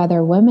full of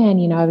other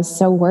women, I was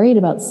so worried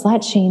about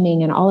slut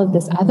shaming and all of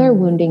this other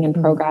wounding and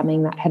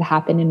programming that had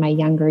happened in my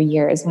younger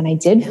years when I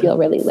did feel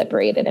really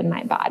liberated in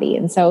my body.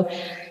 And so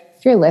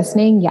if you're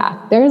listening,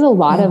 there's a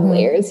lot of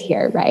layers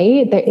here,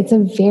 right? It's a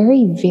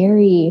very,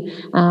 very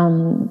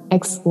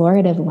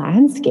explorative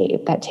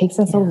landscape that takes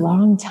us a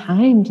long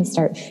time to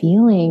start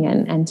feeling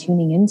and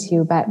tuning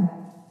into. But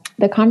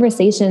the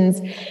conversations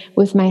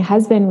with my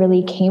husband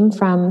really came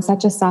from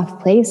such a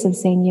soft place of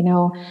saying,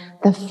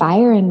 the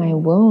fire in my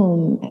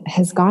womb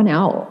has gone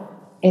out.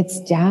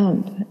 It's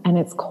damp and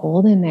it's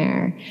cold in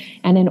there.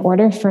 And in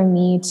order for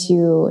me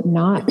to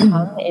not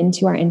come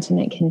into our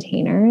intimate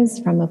containers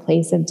from a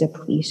place of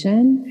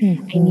depletion,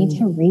 I need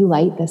to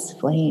relight this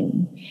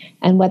flame.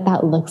 And what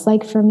that looks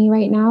like for me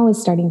right now is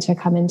starting to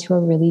come into a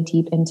really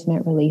deep,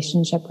 intimate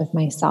relationship with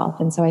myself.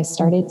 And so I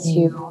started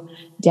to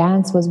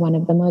dance was one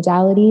of the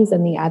modalities.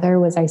 And the other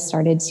was I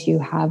started to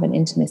have an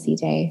intimacy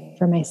day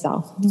for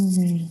myself.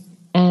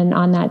 And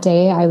on that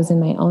day, I was in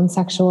my own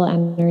sexual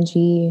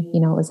energy. It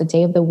was a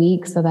day of the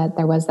week so that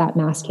there was that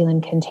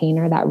masculine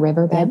container, that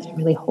riverbed to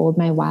really hold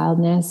my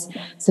wildness,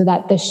 so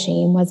that the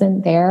shame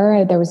wasn't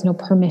there. There was no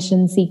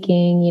permission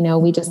seeking.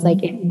 We just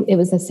it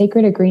was a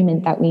sacred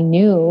agreement that we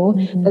knew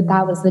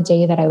that was the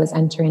day that I was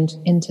entering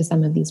into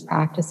some of these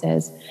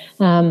practices.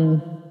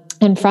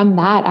 And from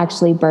that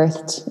actually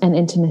birthed an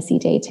intimacy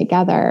day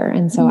together.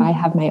 And so I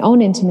have my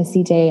own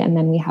intimacy day, and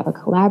then we have a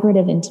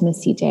collaborative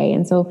intimacy day.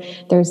 And so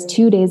there's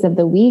 2 days of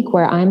the week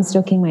where I'm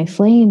stoking my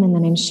flame, and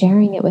then I'm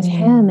sharing it with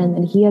him, and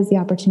then he has the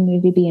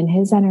opportunity to be in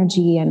his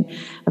energy. And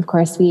of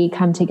course, we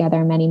come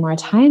together many more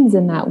times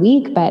in that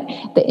week, but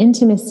the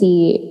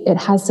intimacy, it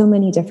has so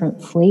many different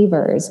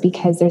flavors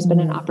because there's been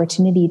an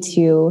opportunity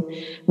to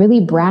really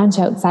branch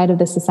outside of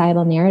the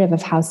societal narrative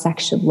of how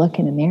sex should look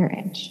in a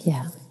marriage.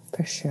 Yeah,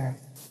 for sure.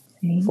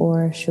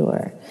 For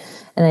sure.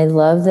 And I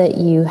love that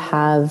you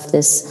have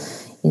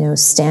this,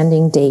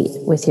 standing date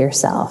with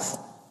yourself.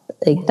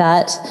 Like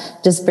that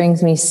just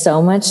brings me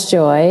so much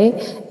joy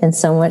and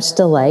so much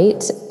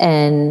delight.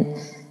 And,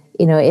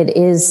 it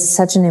is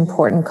such an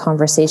important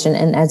conversation.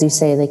 And as you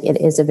say, it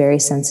is a very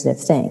sensitive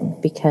thing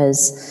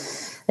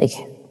because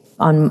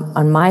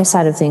on my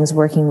side of things,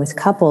 working with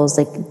couples,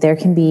 there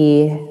can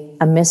be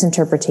a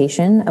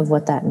misinterpretation of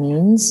what that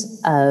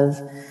means of,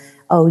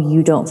 oh,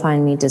 you don't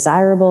find me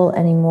desirable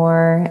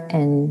anymore.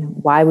 And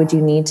why would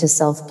you need to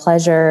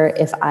self-pleasure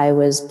if I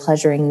was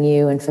pleasuring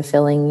you and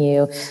fulfilling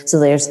you? So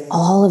there's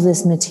all of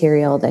this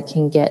material that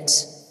can get,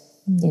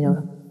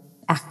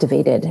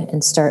 activated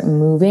and start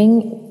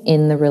moving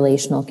in the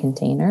relational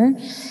container.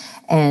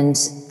 And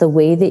the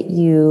way that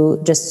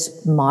you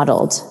just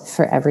modeled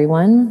for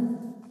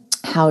everyone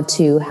how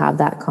to have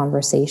that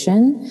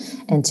conversation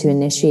and to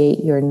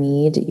initiate your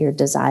need, your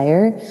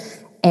desire,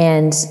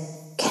 and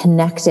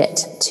connect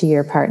it to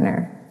your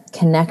partner,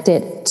 connect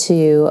it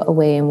to a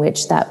way in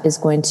which that is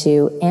going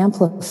to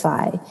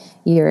amplify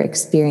your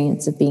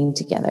experience of being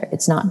together.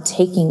 It's not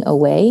taking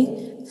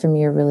away from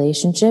your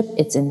relationship,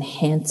 it's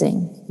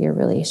enhancing your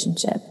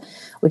relationship,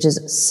 which is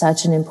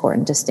such an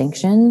important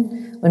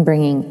distinction when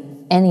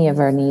bringing any of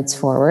our needs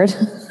forward,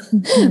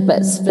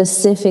 but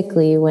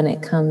specifically when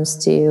it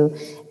comes to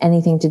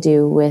anything to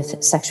do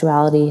with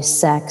sexuality,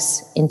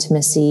 sex,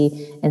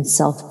 intimacy, and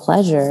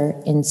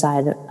self-pleasure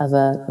inside of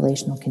a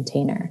relational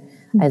container.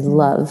 I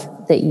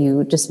love that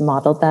you just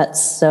modeled that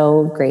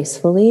so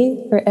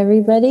gracefully for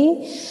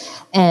everybody.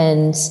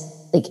 And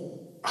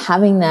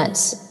having that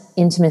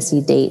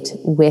intimacy date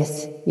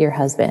with your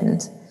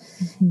husband.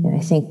 And I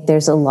think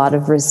there's a lot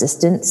of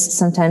resistance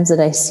sometimes that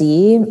I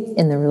see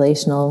in the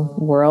relational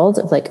world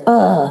of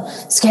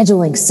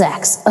scheduling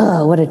sex.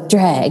 Oh, what a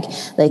drag.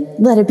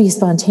 Let it be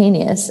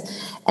spontaneous.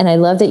 And I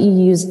love that you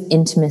use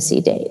intimacy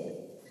date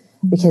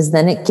because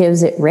then it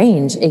gives it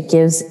range. It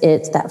gives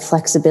it that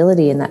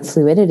flexibility and that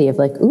fluidity of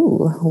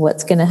ooh,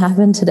 what's going to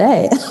happen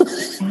today?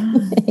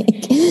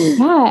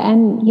 Yeah.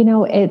 And,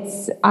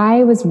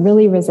 I was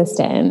really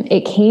resistant.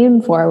 It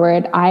came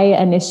forward. I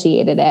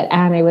initiated it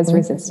and I was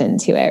resistant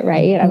to it.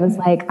 Right. I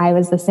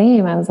was the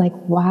same. I was like,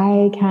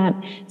 why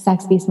can't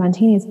sex be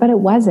spontaneous? But it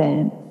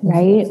wasn't.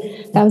 Right.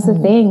 That was the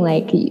thing.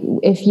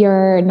 If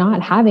you're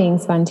not having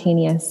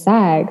spontaneous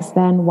sex,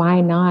 then why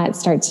not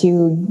start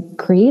to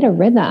create a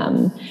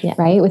rhythm,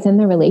 right? Within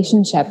the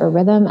relationship, a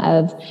rhythm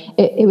of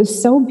it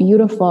was so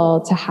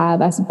beautiful to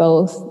have us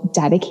both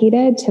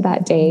dedicated to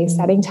that day,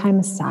 setting time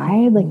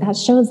aside. That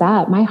shows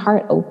up. My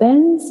heart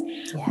opens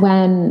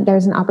when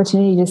there's an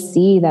opportunity to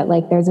see that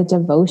there's a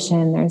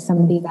devotion. There's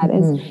somebody that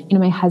is,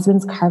 my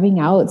husband's carving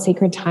out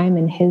sacred time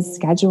in his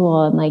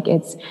schedule and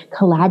it's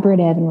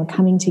collaborative and we're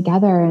coming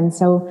together. And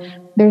so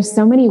there's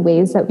so many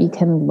ways that we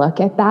can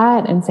look at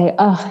that and say,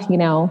 oh,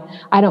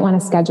 I don't want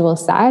to schedule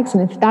sex.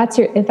 And if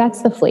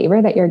that's the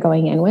flavor that you're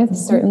going in with,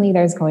 certainly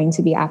there's going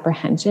to be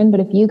apprehension.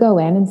 But if you go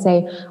in and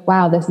say,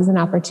 wow, this is an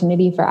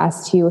opportunity for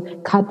us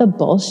to cut the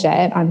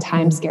bullshit on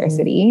time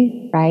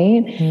scarcity,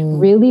 right?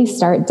 Really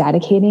start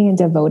dedicating and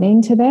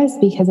devoting to this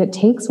because it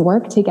takes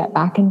work to get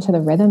back into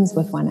the rhythms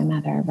with one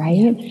another,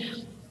 right?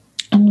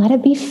 And let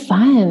it be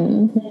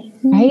fun.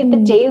 right? The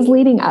days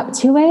leading up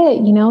to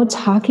it,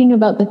 talking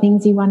about the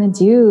things you want to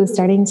do,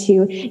 starting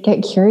to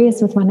get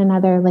curious with one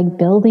another, like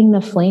building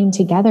the flame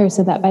together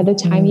so that by the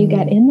time you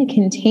get in the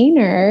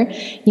container,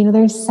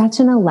 there's such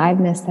an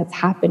aliveness that's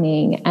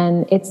happening.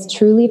 And it's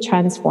truly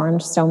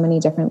transformed so many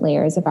different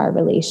layers of our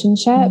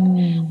relationship.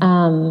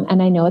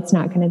 And I know it's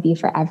not going to be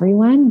for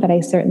everyone, but I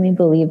certainly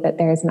believe that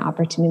there's an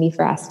opportunity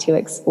for us to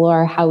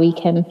explore how we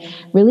can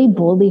really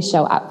boldly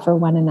show up for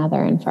one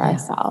another and for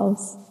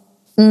ourselves.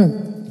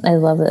 I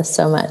love this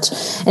so much.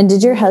 And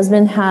did your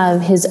husband have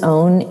his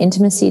own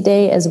intimacy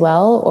day as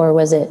well? Or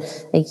was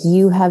it like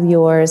you have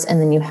yours and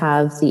then you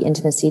have the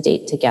intimacy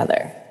date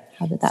together?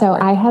 How did that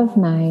work? I have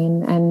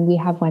mine and we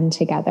have one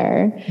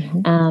together.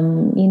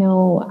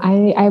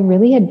 I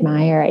really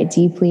I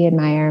deeply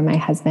admire my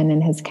husband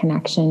and his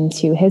connection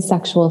to his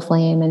sexual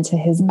flame and to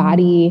his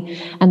body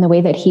and the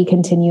way that he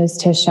continues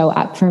to show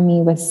up for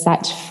me with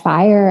such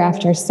fire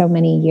after so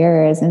many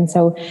years. And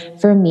so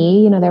for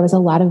me, there was a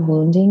lot of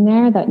wounding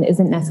there that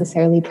isn't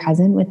necessarily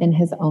present within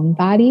his own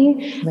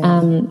body.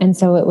 Right. And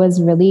so it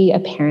was really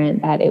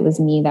apparent that it was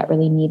me that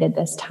really needed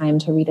this time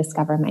to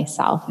rediscover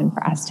myself and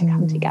for us to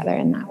come together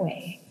in that way.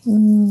 I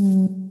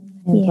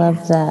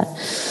love that.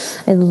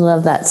 I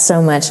love that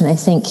so much. And I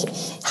think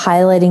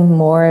highlighting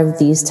more of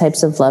these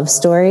types of love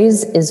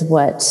stories is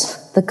what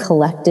the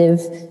collective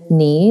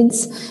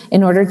needs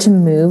in order to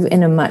move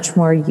in a much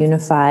more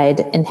unified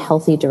and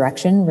healthy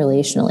direction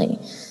relationally.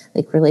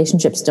 Like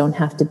relationships don't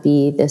have to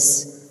be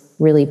this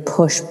really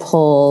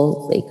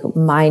push-pull, like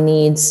my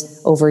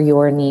needs over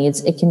your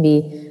needs. It can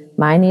be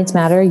my needs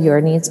matter,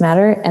 your needs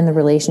matter, and the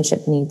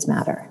relationship needs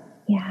matter.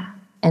 Yeah.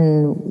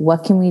 And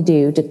what can we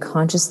do to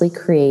consciously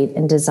create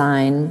and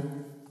design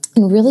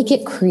and really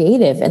get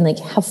creative and like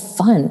have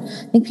fun?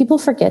 I think people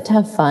forget to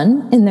have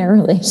fun in their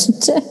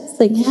relationships.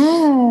 Like,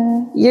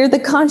 you're the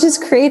conscious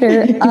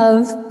creator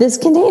of this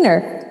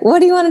container. What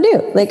do you want to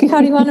do? Like, how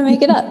do you want to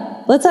make it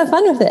up? Let's have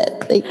fun with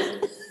it. Like,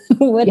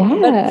 what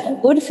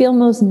would feel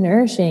most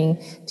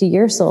nourishing to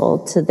your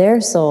soul, to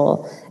their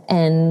soul?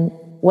 And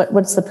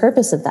what's the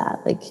purpose of that?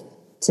 Like,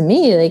 to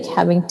me, like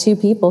having two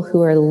people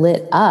who are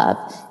lit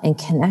up and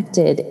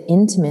connected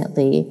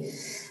intimately,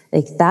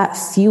 like that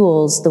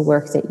fuels the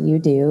work that you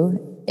do.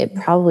 It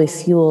probably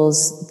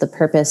fuels the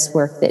purpose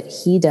work that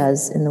he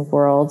does in the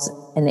world.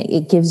 And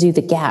it gives you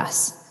the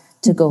gas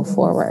to go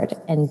forward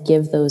and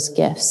give those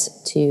gifts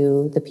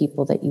to the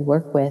people that you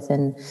work with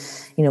and,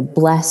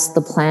 bless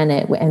the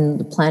planet. And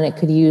the planet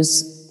could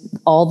use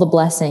all the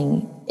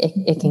blessing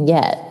it can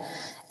get.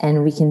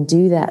 And we can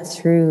do that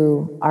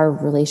through our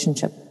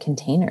relationship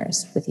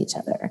containers with each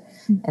other.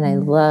 And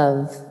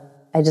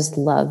I just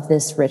love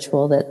this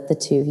ritual that the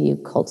two of you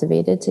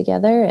cultivated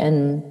together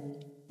and,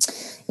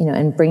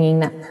 and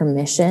bringing that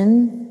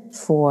permission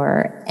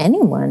for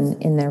anyone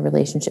in their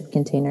relationship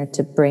container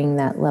to bring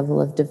that level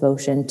of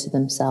devotion to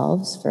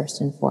themselves first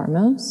and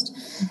foremost,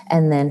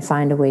 and then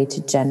find a way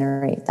to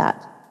generate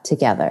that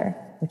together,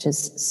 which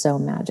is so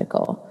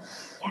magical.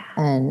 Yeah.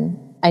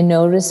 And I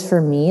notice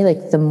for me,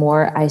 like the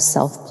more I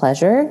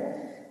self-pleasure,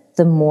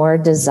 the more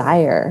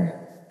desire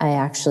I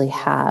actually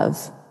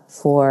have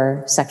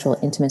for sexual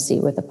intimacy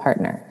with a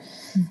partner.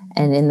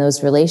 And in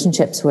those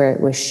relationships where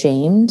it was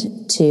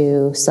shamed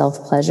to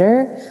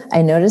self-pleasure,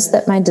 I noticed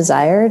that my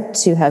desire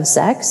to have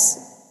sex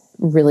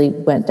really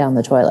went down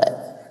the toilet.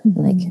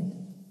 Like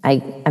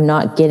I'm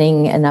not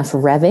getting enough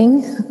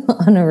revving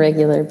on a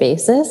regular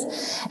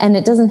basis. And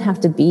it doesn't have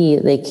to be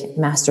like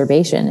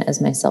masturbation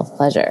as my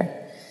self-pleasure.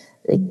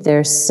 Like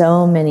there's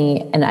so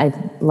many, and I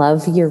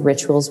love your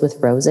rituals with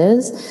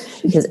roses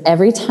because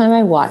every time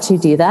I watch you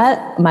do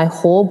that, my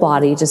whole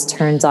body just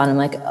turns on. I'm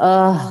like,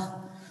 oh,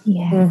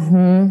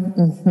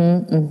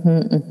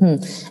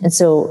 And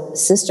so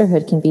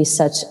sisterhood can be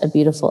such a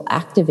beautiful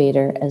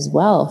activator as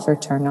well for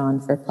turn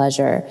on, for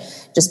pleasure,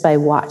 just by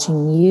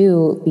watching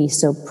you be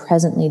so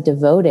presently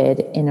devoted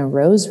in a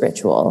rose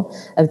ritual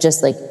of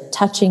just like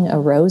touching a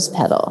rose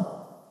petal.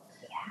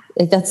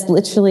 Like that's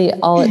literally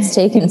all it's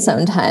taken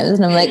sometimes.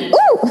 And I'm like,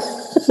 ooh.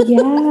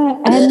 Yeah.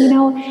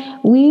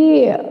 And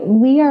we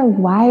are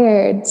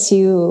wired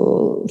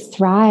to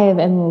thrive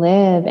and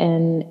live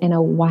in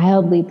a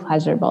wildly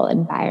pleasurable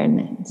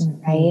environment,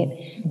 right?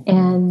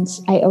 And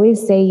I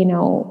always say,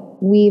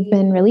 we've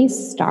been really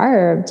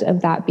starved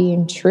of that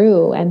being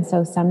true. And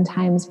so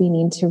sometimes we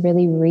need to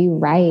really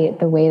rewrite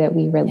the way that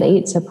we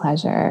relate to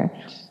pleasure.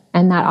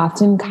 And that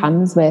often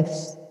comes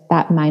with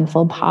that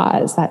mindful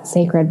pause, that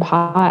sacred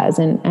pause.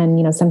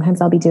 And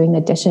sometimes I'll be doing the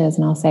dishes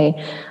and I'll say,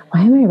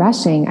 why am I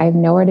rushing? I have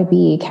nowhere to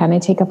be. Can I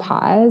take a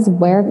pause?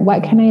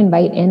 What can I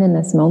invite in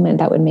this moment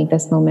that would make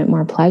this moment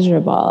more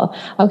pleasurable?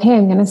 Okay,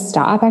 I'm going to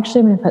stop.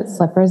 Actually, I'm going to put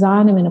slippers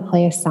on. I'm going to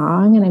play a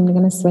song and I'm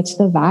going to switch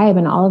the vibe.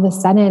 And all of a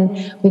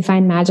sudden we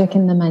find magic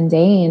in the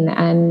mundane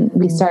and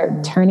we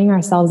start turning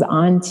ourselves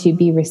on to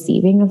be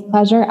receiving of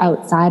pleasure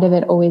outside of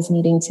it always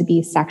needing to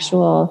be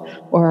sexual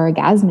or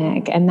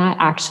orgasmic. And that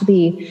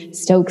actually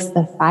stokes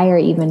the fire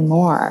even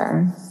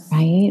more.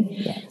 Right?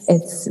 Yes.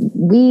 It's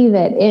weave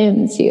it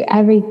into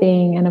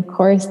everything. And of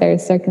course,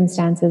 there's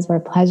circumstances where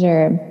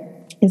pleasure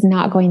is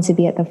not going to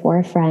be at the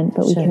forefront,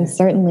 but we can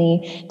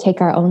certainly take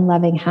our own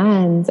loving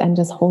hands and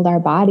just hold our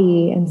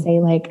body and say,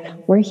 like,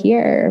 we're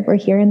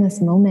here in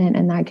this moment.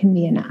 And that can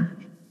be enough.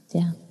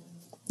 Yeah.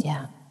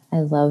 Yeah.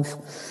 I love,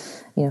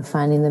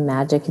 finding the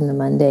magic in the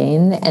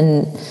mundane,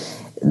 and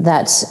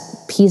that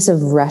piece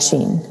of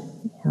rushing,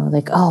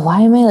 like, oh,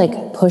 why am I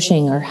like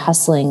pushing or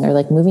hustling or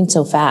like moving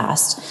so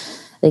fast?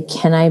 Like,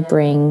 can I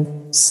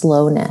bring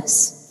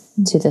slowness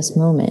to this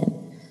moment?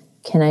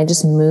 Can I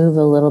just move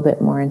a little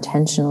bit more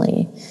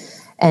intentionally?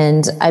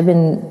 And I've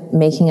been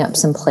making up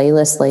some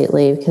playlists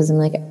lately because I'm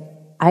like,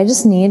 I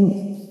just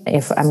need,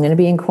 if I'm going to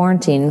be in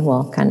quarantine,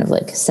 well, kind of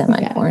like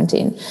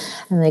semi-quarantine,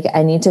 I'm like,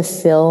 I need to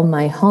fill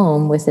my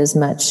home with as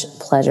much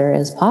pleasure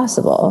as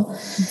possible.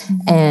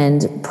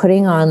 And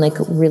putting on like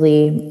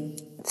really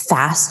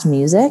fast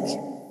music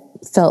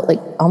felt like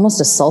almost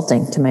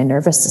assaulting to my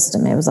nervous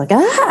system. It was like,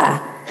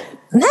 no.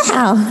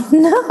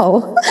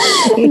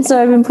 And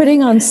so I've been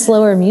putting on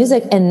slower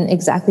music, and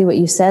exactly what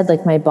you said,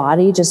 like my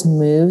body just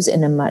moves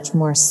in a much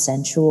more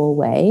sensual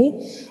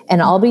way.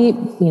 And I'll be,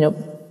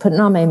 putting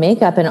on my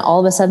makeup, and all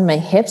of a sudden my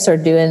hips are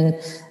doing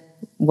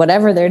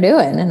whatever they're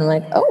doing. And I'm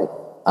like,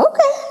 oh,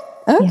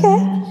 okay.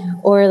 Yeah.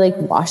 Or like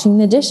washing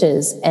the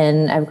dishes,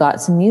 and I've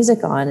got some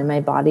music on and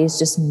my body is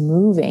just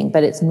moving,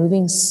 but it's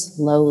moving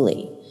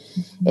slowly.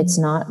 It's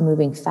not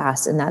moving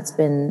fast. And that's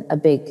been a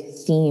big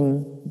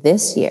theme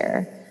this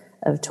year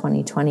of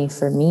 2020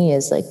 for me,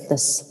 is like the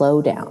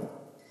slowdown.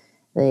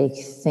 Like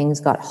things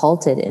got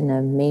halted in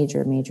a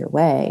major, major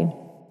way.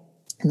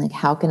 And like,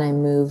 how can I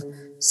move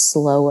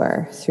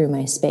slower through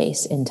my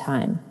space in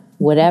time,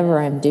 whatever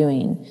I'm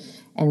doing?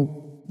 And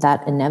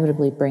that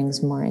inevitably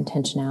brings more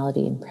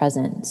intentionality and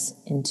presence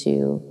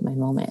into my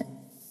moment.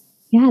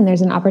 Yeah. And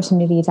there's an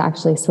opportunity to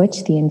actually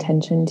switch the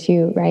intention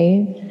too,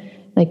 right?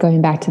 Like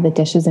going back to the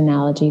dishes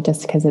analogy,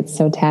 just because it's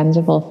so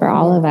tangible for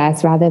all of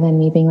us, rather than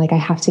me being like, I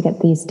have to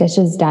get these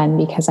dishes done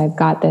because I've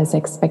got this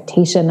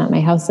expectation that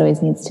my house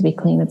always needs to be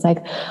clean. It's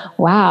like,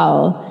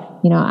 wow,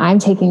 I'm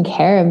taking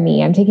care of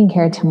me. I'm taking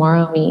care of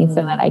tomorrow me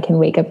so that I can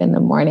wake up in the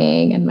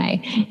morning and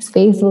my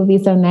space will be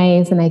so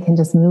nice and I can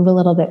just move a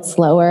little bit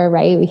slower,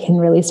 right? We can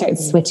really start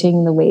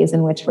switching the ways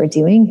in which we're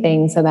doing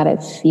things so that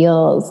it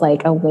feels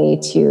like a way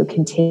to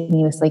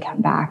continuously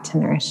come back to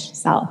nourish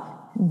self.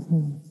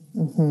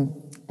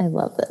 I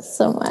love this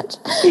so much.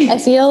 I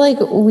feel like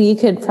we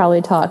could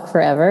probably talk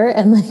forever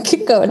and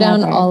like go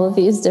down all of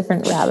these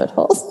different rabbit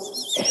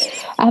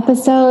holes.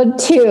 Episode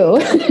 2.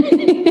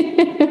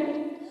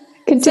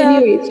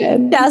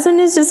 Continuation. So,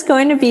 Jasmine is just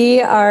going to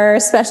be our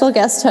special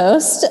guest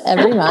host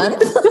every month.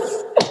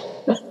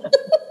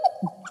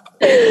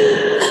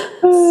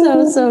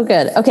 So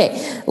good.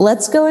 Okay,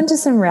 let's go into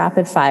some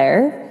rapid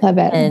fire. Love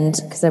it. And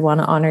because I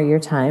want to honor your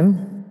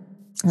time,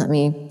 let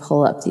me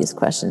pull up these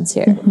questions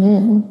here.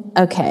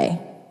 Okay.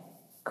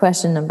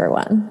 Question number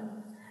 1.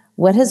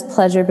 What has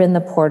pleasure been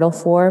the portal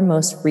for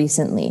most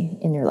recently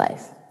in your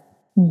life?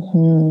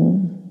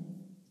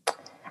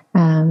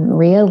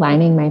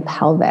 Realigning my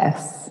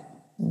pelvis.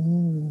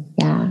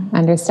 Yeah.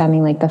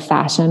 Understanding like the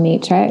fascia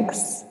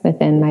matrix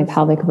within my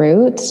pelvic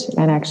root,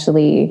 and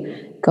actually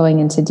going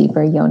into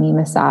deeper yoni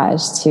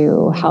massage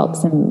to help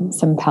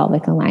some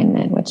pelvic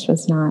alignment, which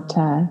was not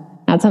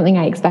something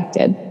I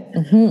expected.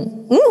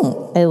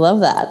 I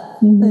love that.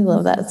 I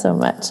love that so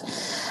much.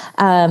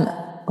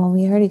 Well,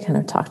 we already kind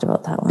of talked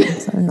about that one,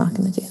 so I'm not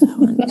going to do that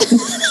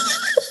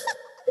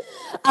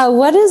one.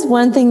 What is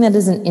one thing that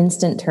is an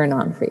instant turn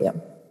on for you?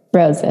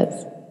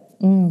 Roses.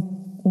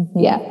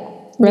 Yeah.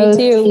 Rose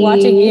Me too, tea,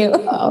 watching you.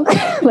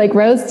 Like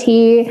rose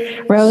tea,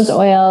 rose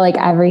oil, like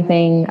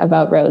everything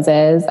about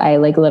roses. I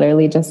like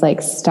literally just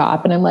like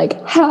stop and I'm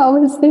like,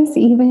 how is this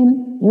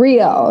even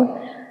real?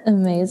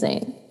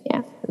 Amazing.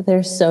 Yeah.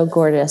 They're so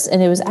gorgeous.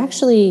 And it was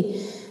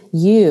actually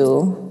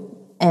you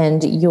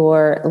and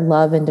your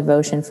love and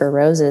devotion for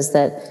roses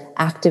that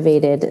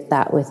activated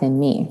that within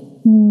me.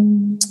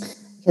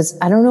 Because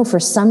I don't know, for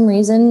some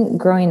reason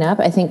growing up,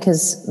 I think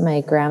because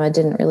my grandma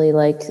didn't really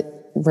like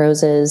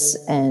roses,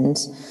 and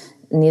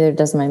neither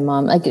does my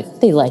mom. Like,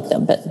 they like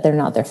them, but they're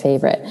not their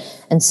favorite.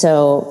 And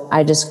so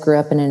I just grew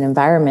up in an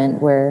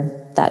environment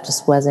where that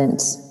just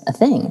wasn't a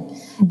thing.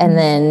 And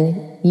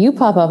then you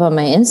pop up on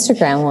my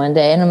Instagram one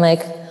day and I'm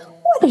like,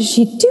 what is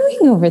she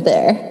doing over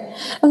there?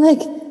 I'm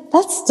like,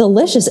 that's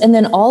delicious. And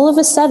then all of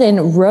a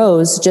sudden,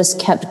 rose just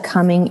kept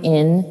coming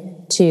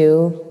in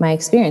to my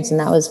experience. And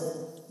that was,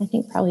 I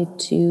think, probably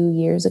 2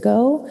 years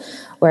ago,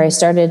 where I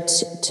started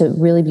to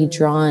really be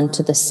drawn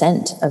to the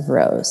scent of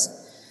rose.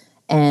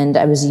 And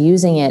I was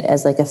using it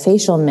as like a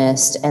facial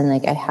mist. And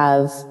like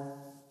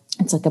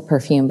it's like a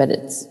perfume, but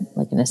it's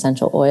like an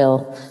essential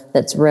oil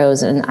that's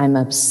rose. And I'm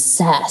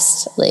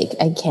obsessed. Like,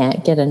 I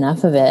can't get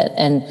enough of it.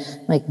 And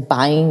like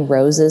buying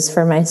roses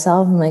for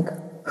myself, I'm like,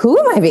 who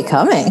am I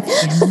becoming?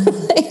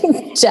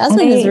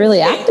 Jasmine has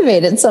really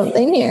activated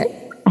something here.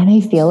 And I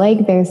feel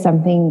like there's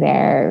something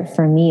there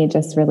for me,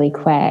 just really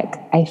quick.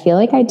 I feel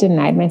like I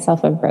denied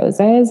myself of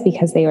roses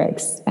because they were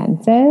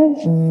expensive.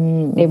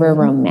 They were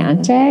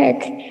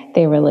romantic.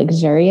 They were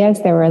luxurious.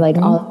 There were like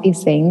all of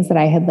these things that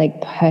I had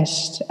like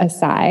pushed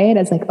aside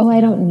as like, oh,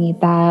 I don't need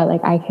that.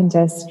 Like I can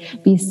just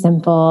be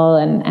simple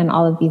and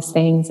all of these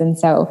things. And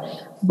so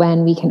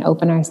when we can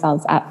open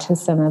ourselves up to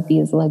some of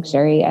these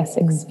luxurious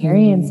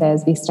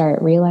experiences, we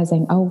start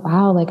realizing, oh,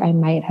 wow, like I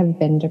might have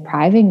been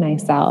depriving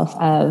myself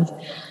of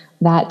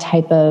that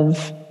type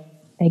of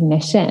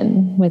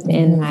ignition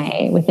within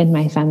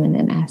my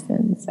feminine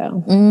essence.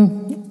 So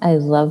I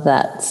love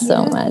that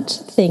so much.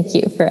 Thank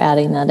you for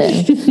adding that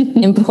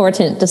in.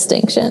 Important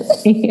distinction.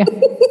 Yeah.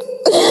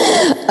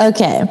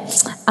 Okay.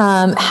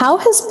 How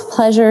has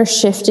pleasure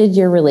shifted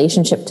your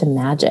relationship to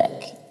magic?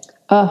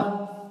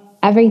 Oh,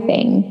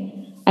 everything.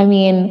 I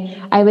mean,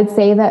 I would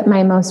say that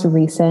my most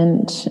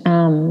recent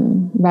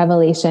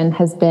revelation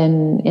has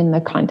been in the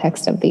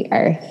context of the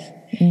earth.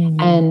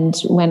 And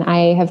when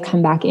I have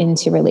come back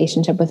into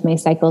relationship with my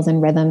cycles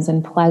and rhythms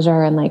and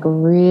pleasure and like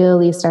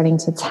really starting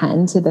to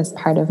tend to this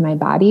part of my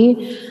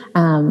body,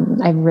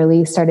 I've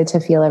really started to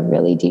feel a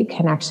really deep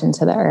connection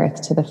to the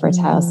earth, to the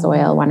fertile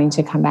soil, wanting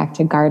to come back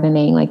to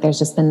gardening. Like there's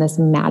just been this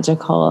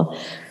magical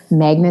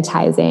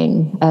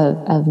magnetizing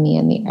of me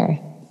and the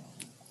earth.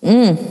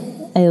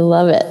 I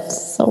love it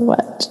so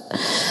much.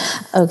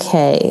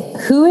 Okay.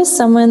 Who is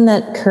someone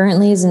that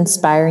currently is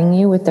inspiring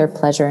you with their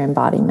pleasure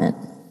embodiment?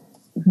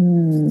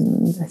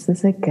 This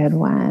is a good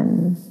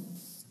one.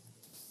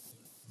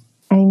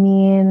 I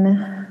mean,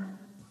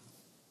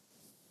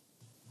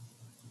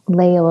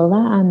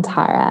 Leola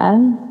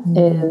Antara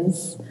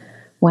is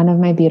one of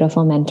my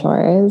beautiful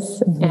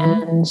mentors,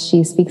 and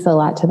she speaks a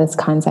lot to this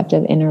concept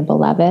of inner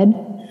beloved.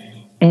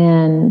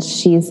 And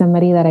she's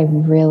somebody that I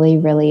really,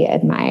 really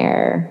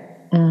admire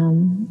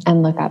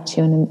and look up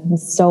to and am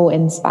so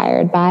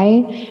inspired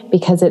by,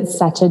 because it's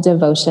such a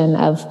devotion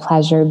of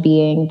pleasure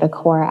being the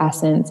core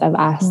essence of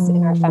us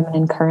in our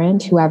feminine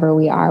current, whoever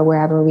we are,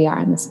 wherever we are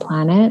on this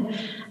planet.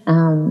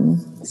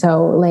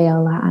 So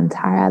Leola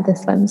Antara,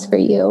 this one's for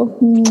you.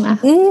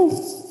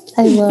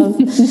 I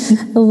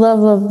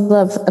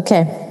love.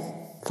 Okay.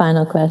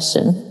 Final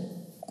question.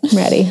 I'm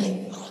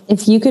ready.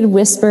 If you could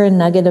whisper a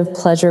nugget of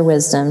pleasure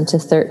wisdom to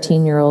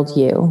 13-year-old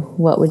you,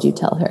 what would you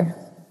tell her?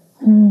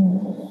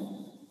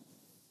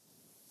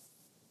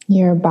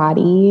 Your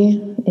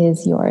body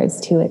is yours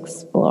to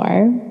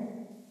explore,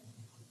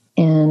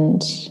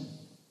 and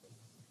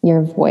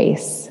your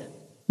voice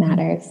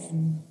matters.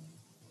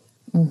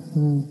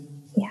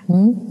 Yeah.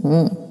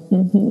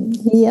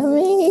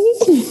 Yummy.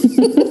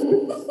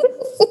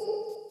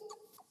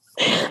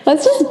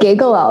 Let's just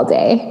giggle all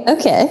day.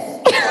 Okay.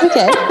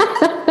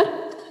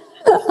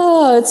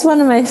 Oh, it's one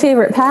of my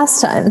favorite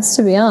pastimes,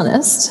 to be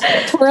honest.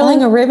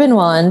 Twirling a ribbon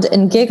wand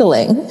and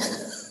giggling.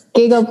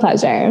 Giggle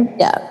pleasure.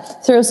 Yeah.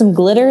 Throw some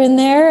glitter in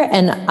there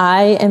and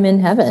I am in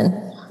heaven.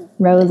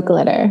 Rose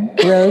glitter.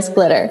 Rose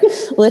glitter.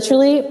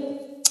 Literally,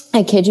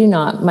 I kid you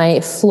not, my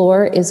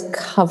floor is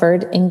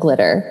covered in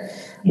glitter.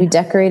 We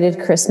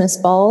decorated Christmas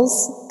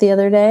balls the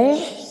other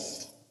day,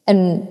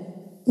 and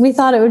we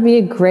thought it would be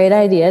a great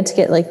idea to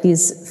get like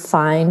these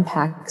fine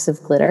packs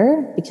of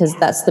glitter, because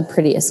that's the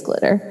prettiest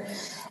glitter.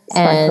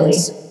 Sparkly. And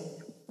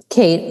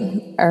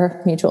Kate,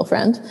 our mutual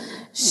friend,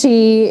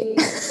 she,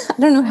 I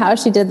don't know how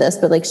she did this,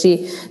 but like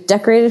she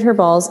decorated her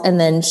balls and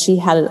then she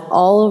had it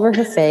all over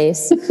her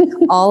face,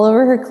 all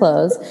over her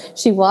clothes.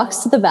 She walks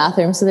to the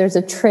bathroom. So there's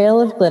a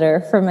trail of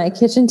glitter from my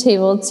kitchen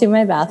table to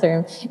my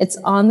bathroom. It's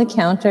on the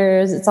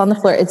counters. It's on the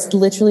floor. It's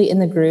literally in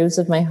the grooves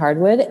of my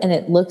hardwood. And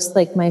it looks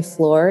like my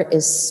floor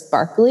is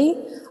sparkly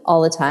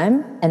all the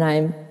time. And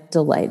I'm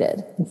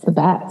delighted. It's the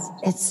best.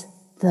 It's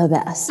the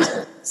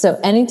best. So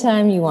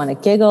anytime you want to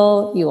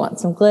giggle, you want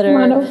some glitter,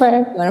 Come on over.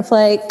 you want to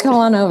play, come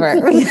on over.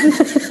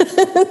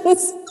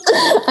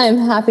 I'm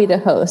happy to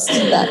host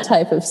that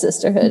type of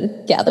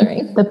sisterhood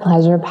gathering. The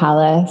Pleasure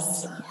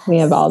Palace. Yes. We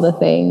have all the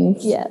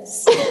things.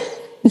 Yes.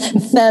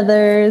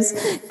 Feathers,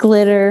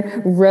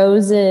 glitter,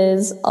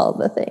 roses, all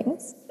the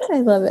things.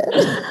 I love it.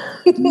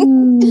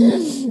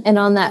 And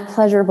on that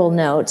pleasurable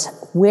note,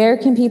 where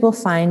can people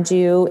find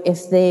you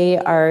if they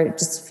are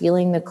just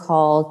feeling the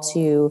call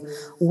to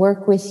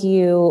work with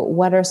you?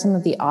 What are some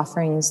of the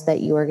offerings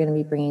that you are going to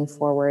be bringing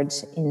forward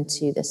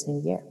into this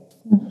new year?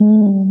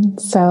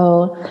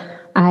 So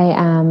I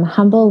am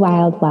Humble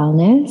Wild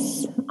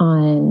Wellness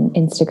on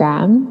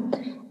Instagram.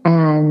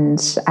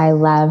 And I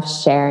love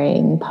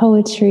sharing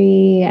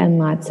poetry and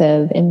lots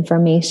of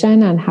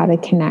information on how to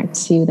connect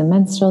to the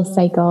menstrual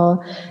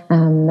cycle,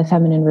 the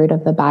feminine root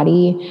of the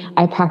body.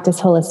 I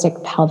practice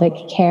holistic pelvic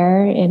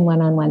care in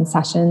one-on-one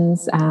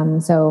sessions.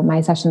 So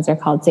my sessions are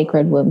called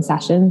Sacred Womb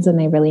Sessions, and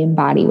they really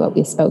embody what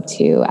we spoke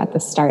to at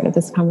the start of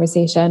this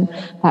conversation,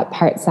 that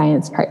part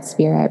science, part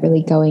spirit,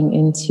 really going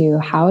into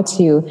how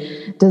to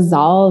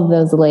dissolve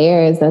those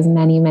layers, those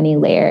many, many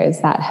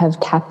layers that have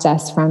kept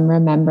us from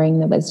remembering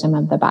the wisdom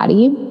of the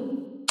body.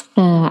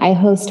 I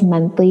host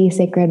monthly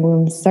sacred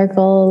womb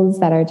circles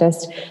that are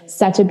just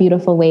such a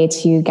beautiful way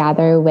to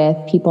gather with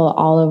people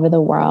all over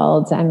the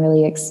world and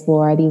really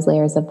explore these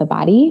layers of the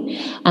body.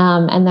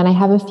 And then I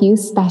have a few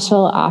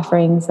special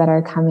offerings that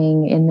are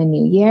coming in the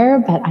new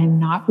year, but I'm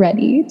not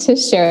ready to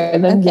share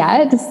them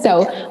yet.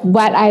 So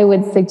what I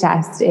would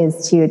suggest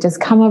is to just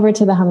come over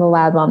to the Humble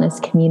Wild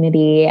Wellness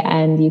community,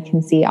 and you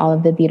can see all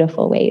of the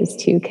beautiful ways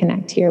to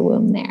connect to your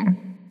womb there.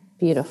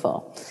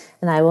 Beautiful.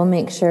 And I will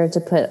make sure to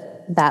put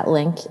that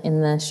link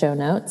in the show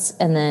notes.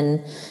 And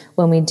then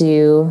when we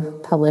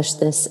do publish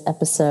this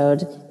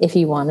episode, if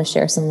you want to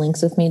share some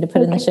links with me to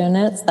put in the show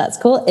notes, that's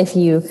cool. If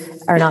you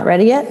are not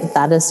ready yet,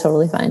 that is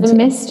totally fine. The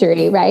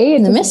mystery,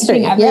 right? The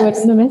mystery. Everyone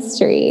in the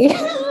mystery.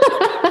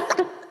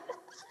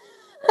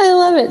 I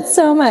love it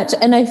so much.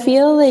 And I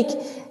feel like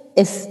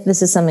if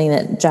this is something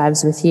that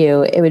jives with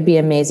you, it would be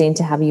amazing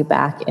to have you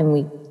back and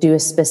we do a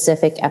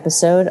specific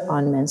episode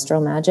on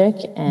menstrual magic.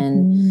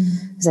 And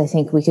because I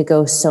think we could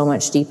go so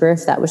much deeper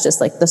if that was just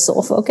like the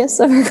sole focus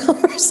of our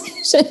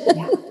conversation.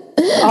 Yeah.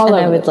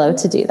 I would love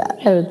to do that.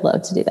 I would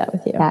love to do that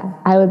with you. Yeah,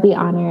 I would be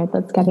honored.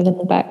 Let's get it in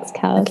the books,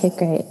 Cal. Okay,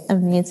 great.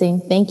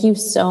 Amazing. Thank you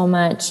so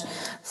much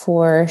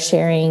for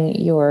sharing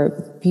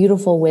your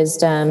beautiful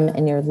wisdom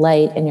and your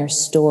light and your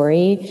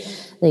story.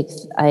 Like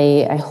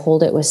I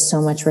hold it with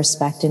so much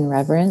respect and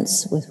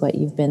reverence with what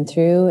you've been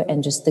through,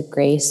 and just the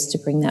grace to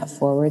bring that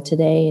forward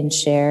today and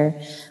share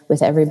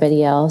with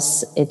everybody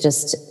else. It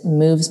just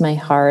moves my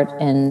heart,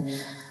 and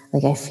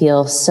like I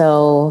feel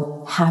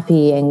so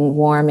happy and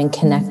warm and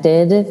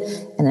connected.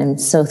 And I'm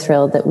so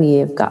thrilled that we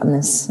have gotten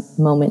this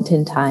moment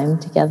in time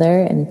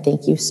together. And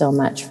thank you so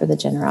much for the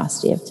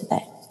generosity of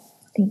today.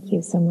 Thank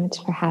you so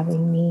much for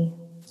having me.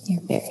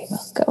 You're very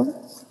welcome.